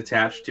and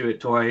attach to it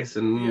twice,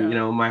 and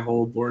my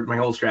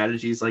whole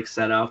strategy is like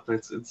set up.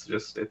 It's too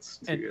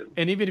good.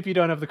 And even if you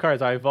don't have the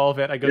cards, I evolve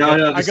it. I go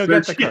get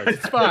the cards.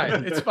 It's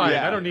fine. It's fine.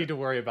 Yeah. I don't need to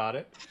worry about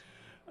it.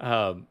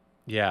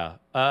 Yeah.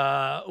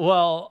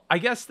 Well, I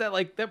guess that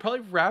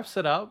probably wraps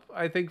it up.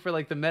 I think for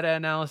like the meta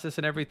analysis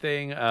and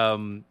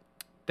everything.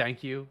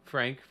 Thank you,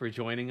 Frank, for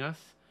joining us.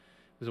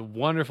 It was a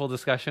wonderful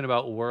discussion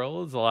about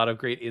Worlds. A lot of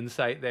great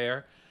insight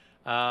there.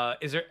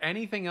 Is there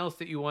anything else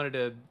that you wanted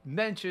to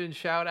mention,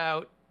 shout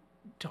out,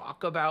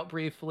 talk about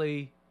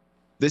briefly?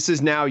 This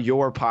is now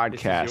your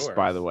podcast,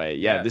 by the way.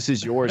 Yeah, This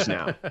is yours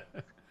now.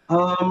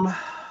 I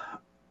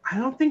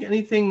don't think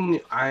anything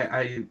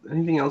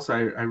anything else I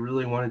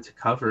really wanted to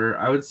cover.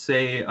 I would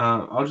say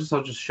I'll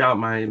just shout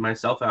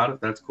myself out if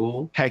that's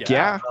cool. Heck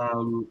yeah.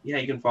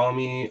 You can follow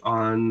me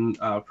on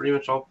pretty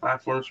much all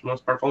platforms for the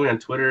most part. Follow me on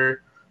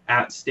Twitter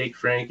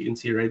 @StakeFrank. You can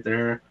see it right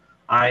there.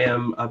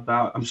 I'm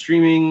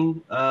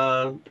streaming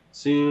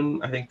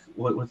soon. I think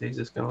what day is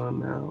this going on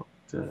now?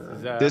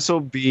 This will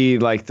be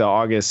like the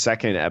August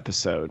 2nd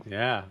episode.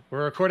 Yeah,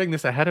 we're recording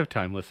this ahead of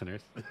time, listeners.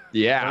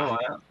 Yeah. Oh,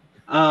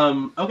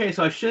 wow. Okay,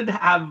 so I should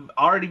have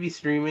already be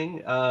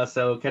streaming.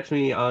 So catch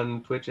me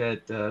on Twitch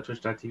at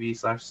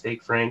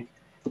twitch.tv/StakeFrank.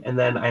 And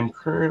then I'm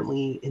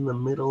currently in the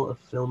middle of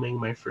filming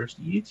my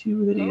first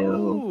YouTube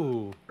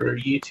video for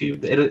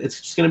YouTube.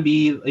 It's just going to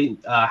be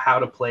a how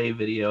to play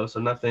video, so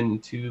nothing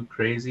too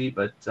crazy,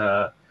 but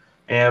I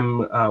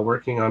am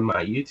working on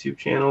my YouTube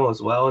channel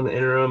as well in the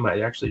interim.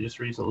 I actually just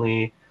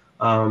recently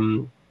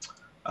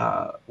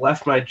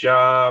left my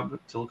job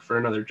to look for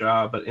another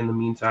job, but in the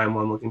meantime,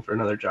 while I'm looking for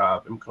another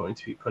job, I'm going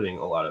to be putting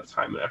a lot of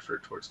time and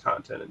effort towards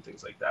content and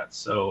things like that.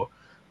 So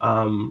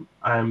I'm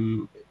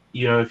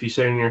if you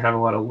sit in here have a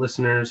lot of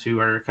listeners who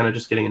are kind of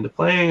just getting into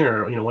playing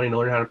or wanting to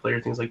learn how to play or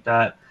things like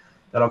that,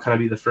 that'll kind of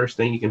be the first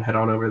thing. You can head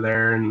on over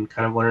there and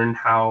kind of learn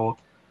how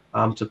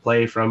to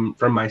play from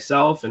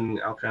myself,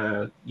 and I'll kind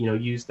of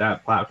use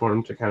that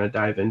platform to kind of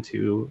dive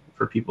into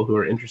for people who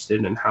are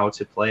interested in how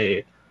to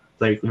play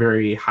like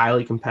very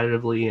highly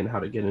competitively and how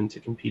to get into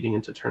competing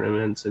into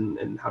tournaments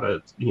and how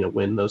to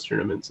win those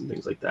tournaments and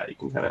things like that. You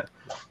can kind of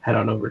head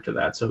on over to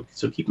that. So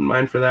keep in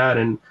mind for that,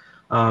 and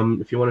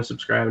if you want to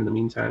subscribe in the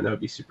meantime, that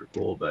would be super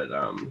cool. But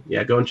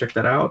go and check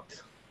that out.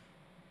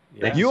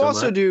 Yeah. You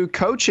also do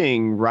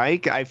coaching,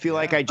 right? I feel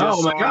like I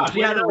just saw on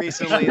Twitter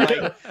recently, like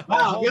a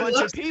whole bunch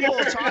of people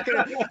talking.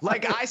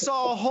 Like I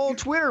saw a whole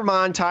Twitter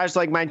montage,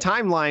 like my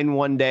timeline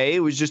one day.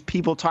 It was just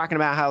people talking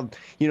about how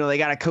they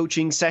got a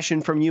coaching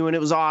session from you and it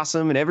was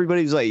awesome, and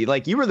everybody was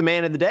like you were the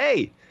man of the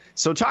day.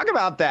 So talk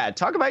about that.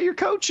 Talk about your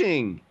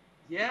coaching.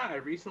 Yeah, I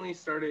recently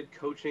started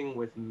coaching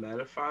with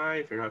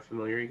Metafy. If you're not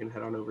familiar, you can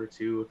head on over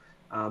to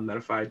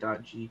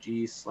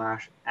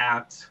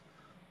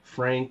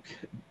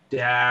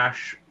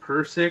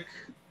metafy.gg/@Frank-Persic.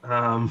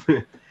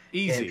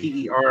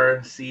 Easy.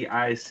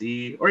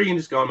 PERCIC. Or you can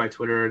just go on my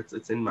Twitter.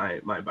 It's in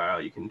my bio.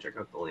 You can check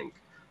out the link.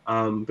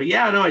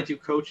 I do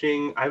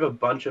coaching. I have a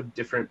bunch of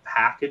different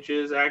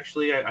packages,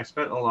 actually. I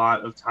spent a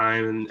lot of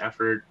time and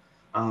effort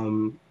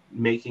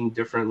making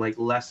different like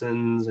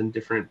lessons and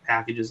different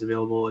packages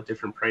available at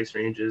different price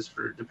ranges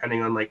for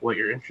depending on like what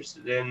you're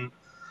interested in.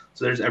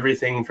 So there's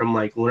everything from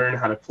like learn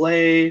how to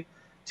play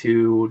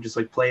to just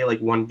like play like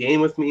one game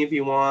with me if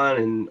you want,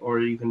 and or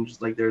you can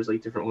just like there's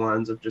like different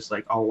ones of just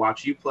like I'll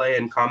watch you play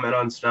and comment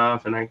on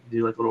stuff, and I can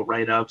do like little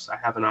write-ups. I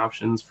have an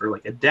options for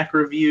like a deck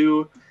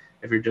review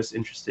if you're just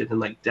interested in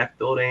like deck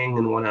building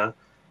and want to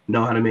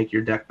know how to make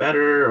your deck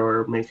better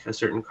or make a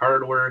certain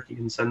card work. You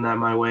can send that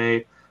my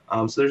way.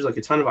 So there's like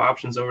a ton of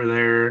options over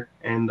there,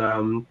 and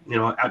you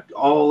know,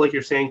 all like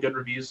you're saying, good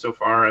reviews so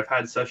far. I've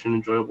had such an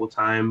enjoyable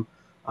time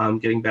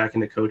getting back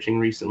into coaching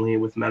recently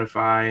with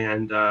Metafy,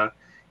 and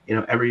you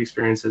know, every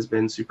experience has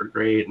been super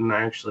great. And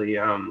I actually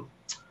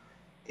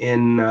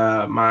in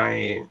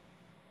my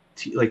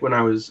like when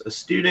I was a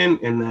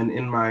student and then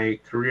in my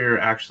career,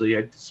 actually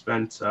I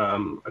spent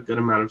a good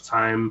amount of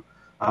time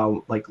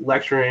like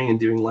lecturing and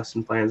doing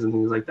lesson plans and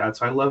things like that.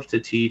 So I love to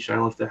teach and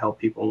I love to help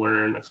people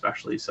learn,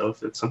 especially. So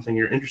if it's something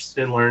you're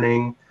interested in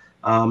learning,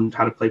 how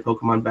to play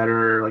Pokemon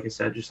better, like I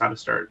said, just how to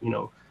start, you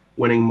know,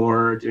 winning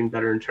more, doing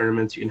better in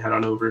tournaments, you can head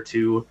on over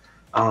to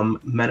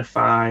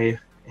Metafy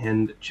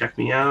and check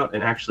me out.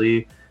 And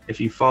actually, if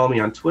you follow me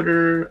on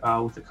Twitter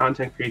with the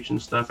content creation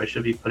stuff, I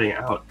should be putting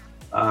out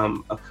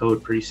a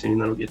code pretty soon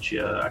that'll get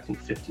you, I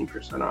think,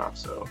 15% off.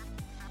 So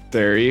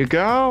there you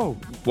go.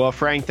 Well,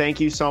 Frank, thank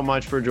you so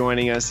much for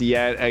joining us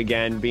yet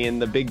again, being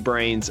the big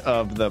brains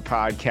of the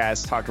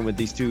podcast, talking with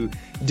these two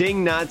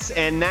ding nuts.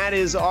 And that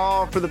is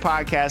all for the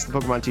podcast, the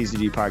Pokemon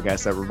TCG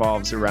podcast that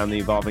revolves around the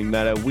evolving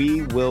meta.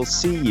 We will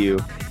see you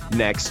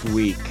next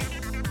week.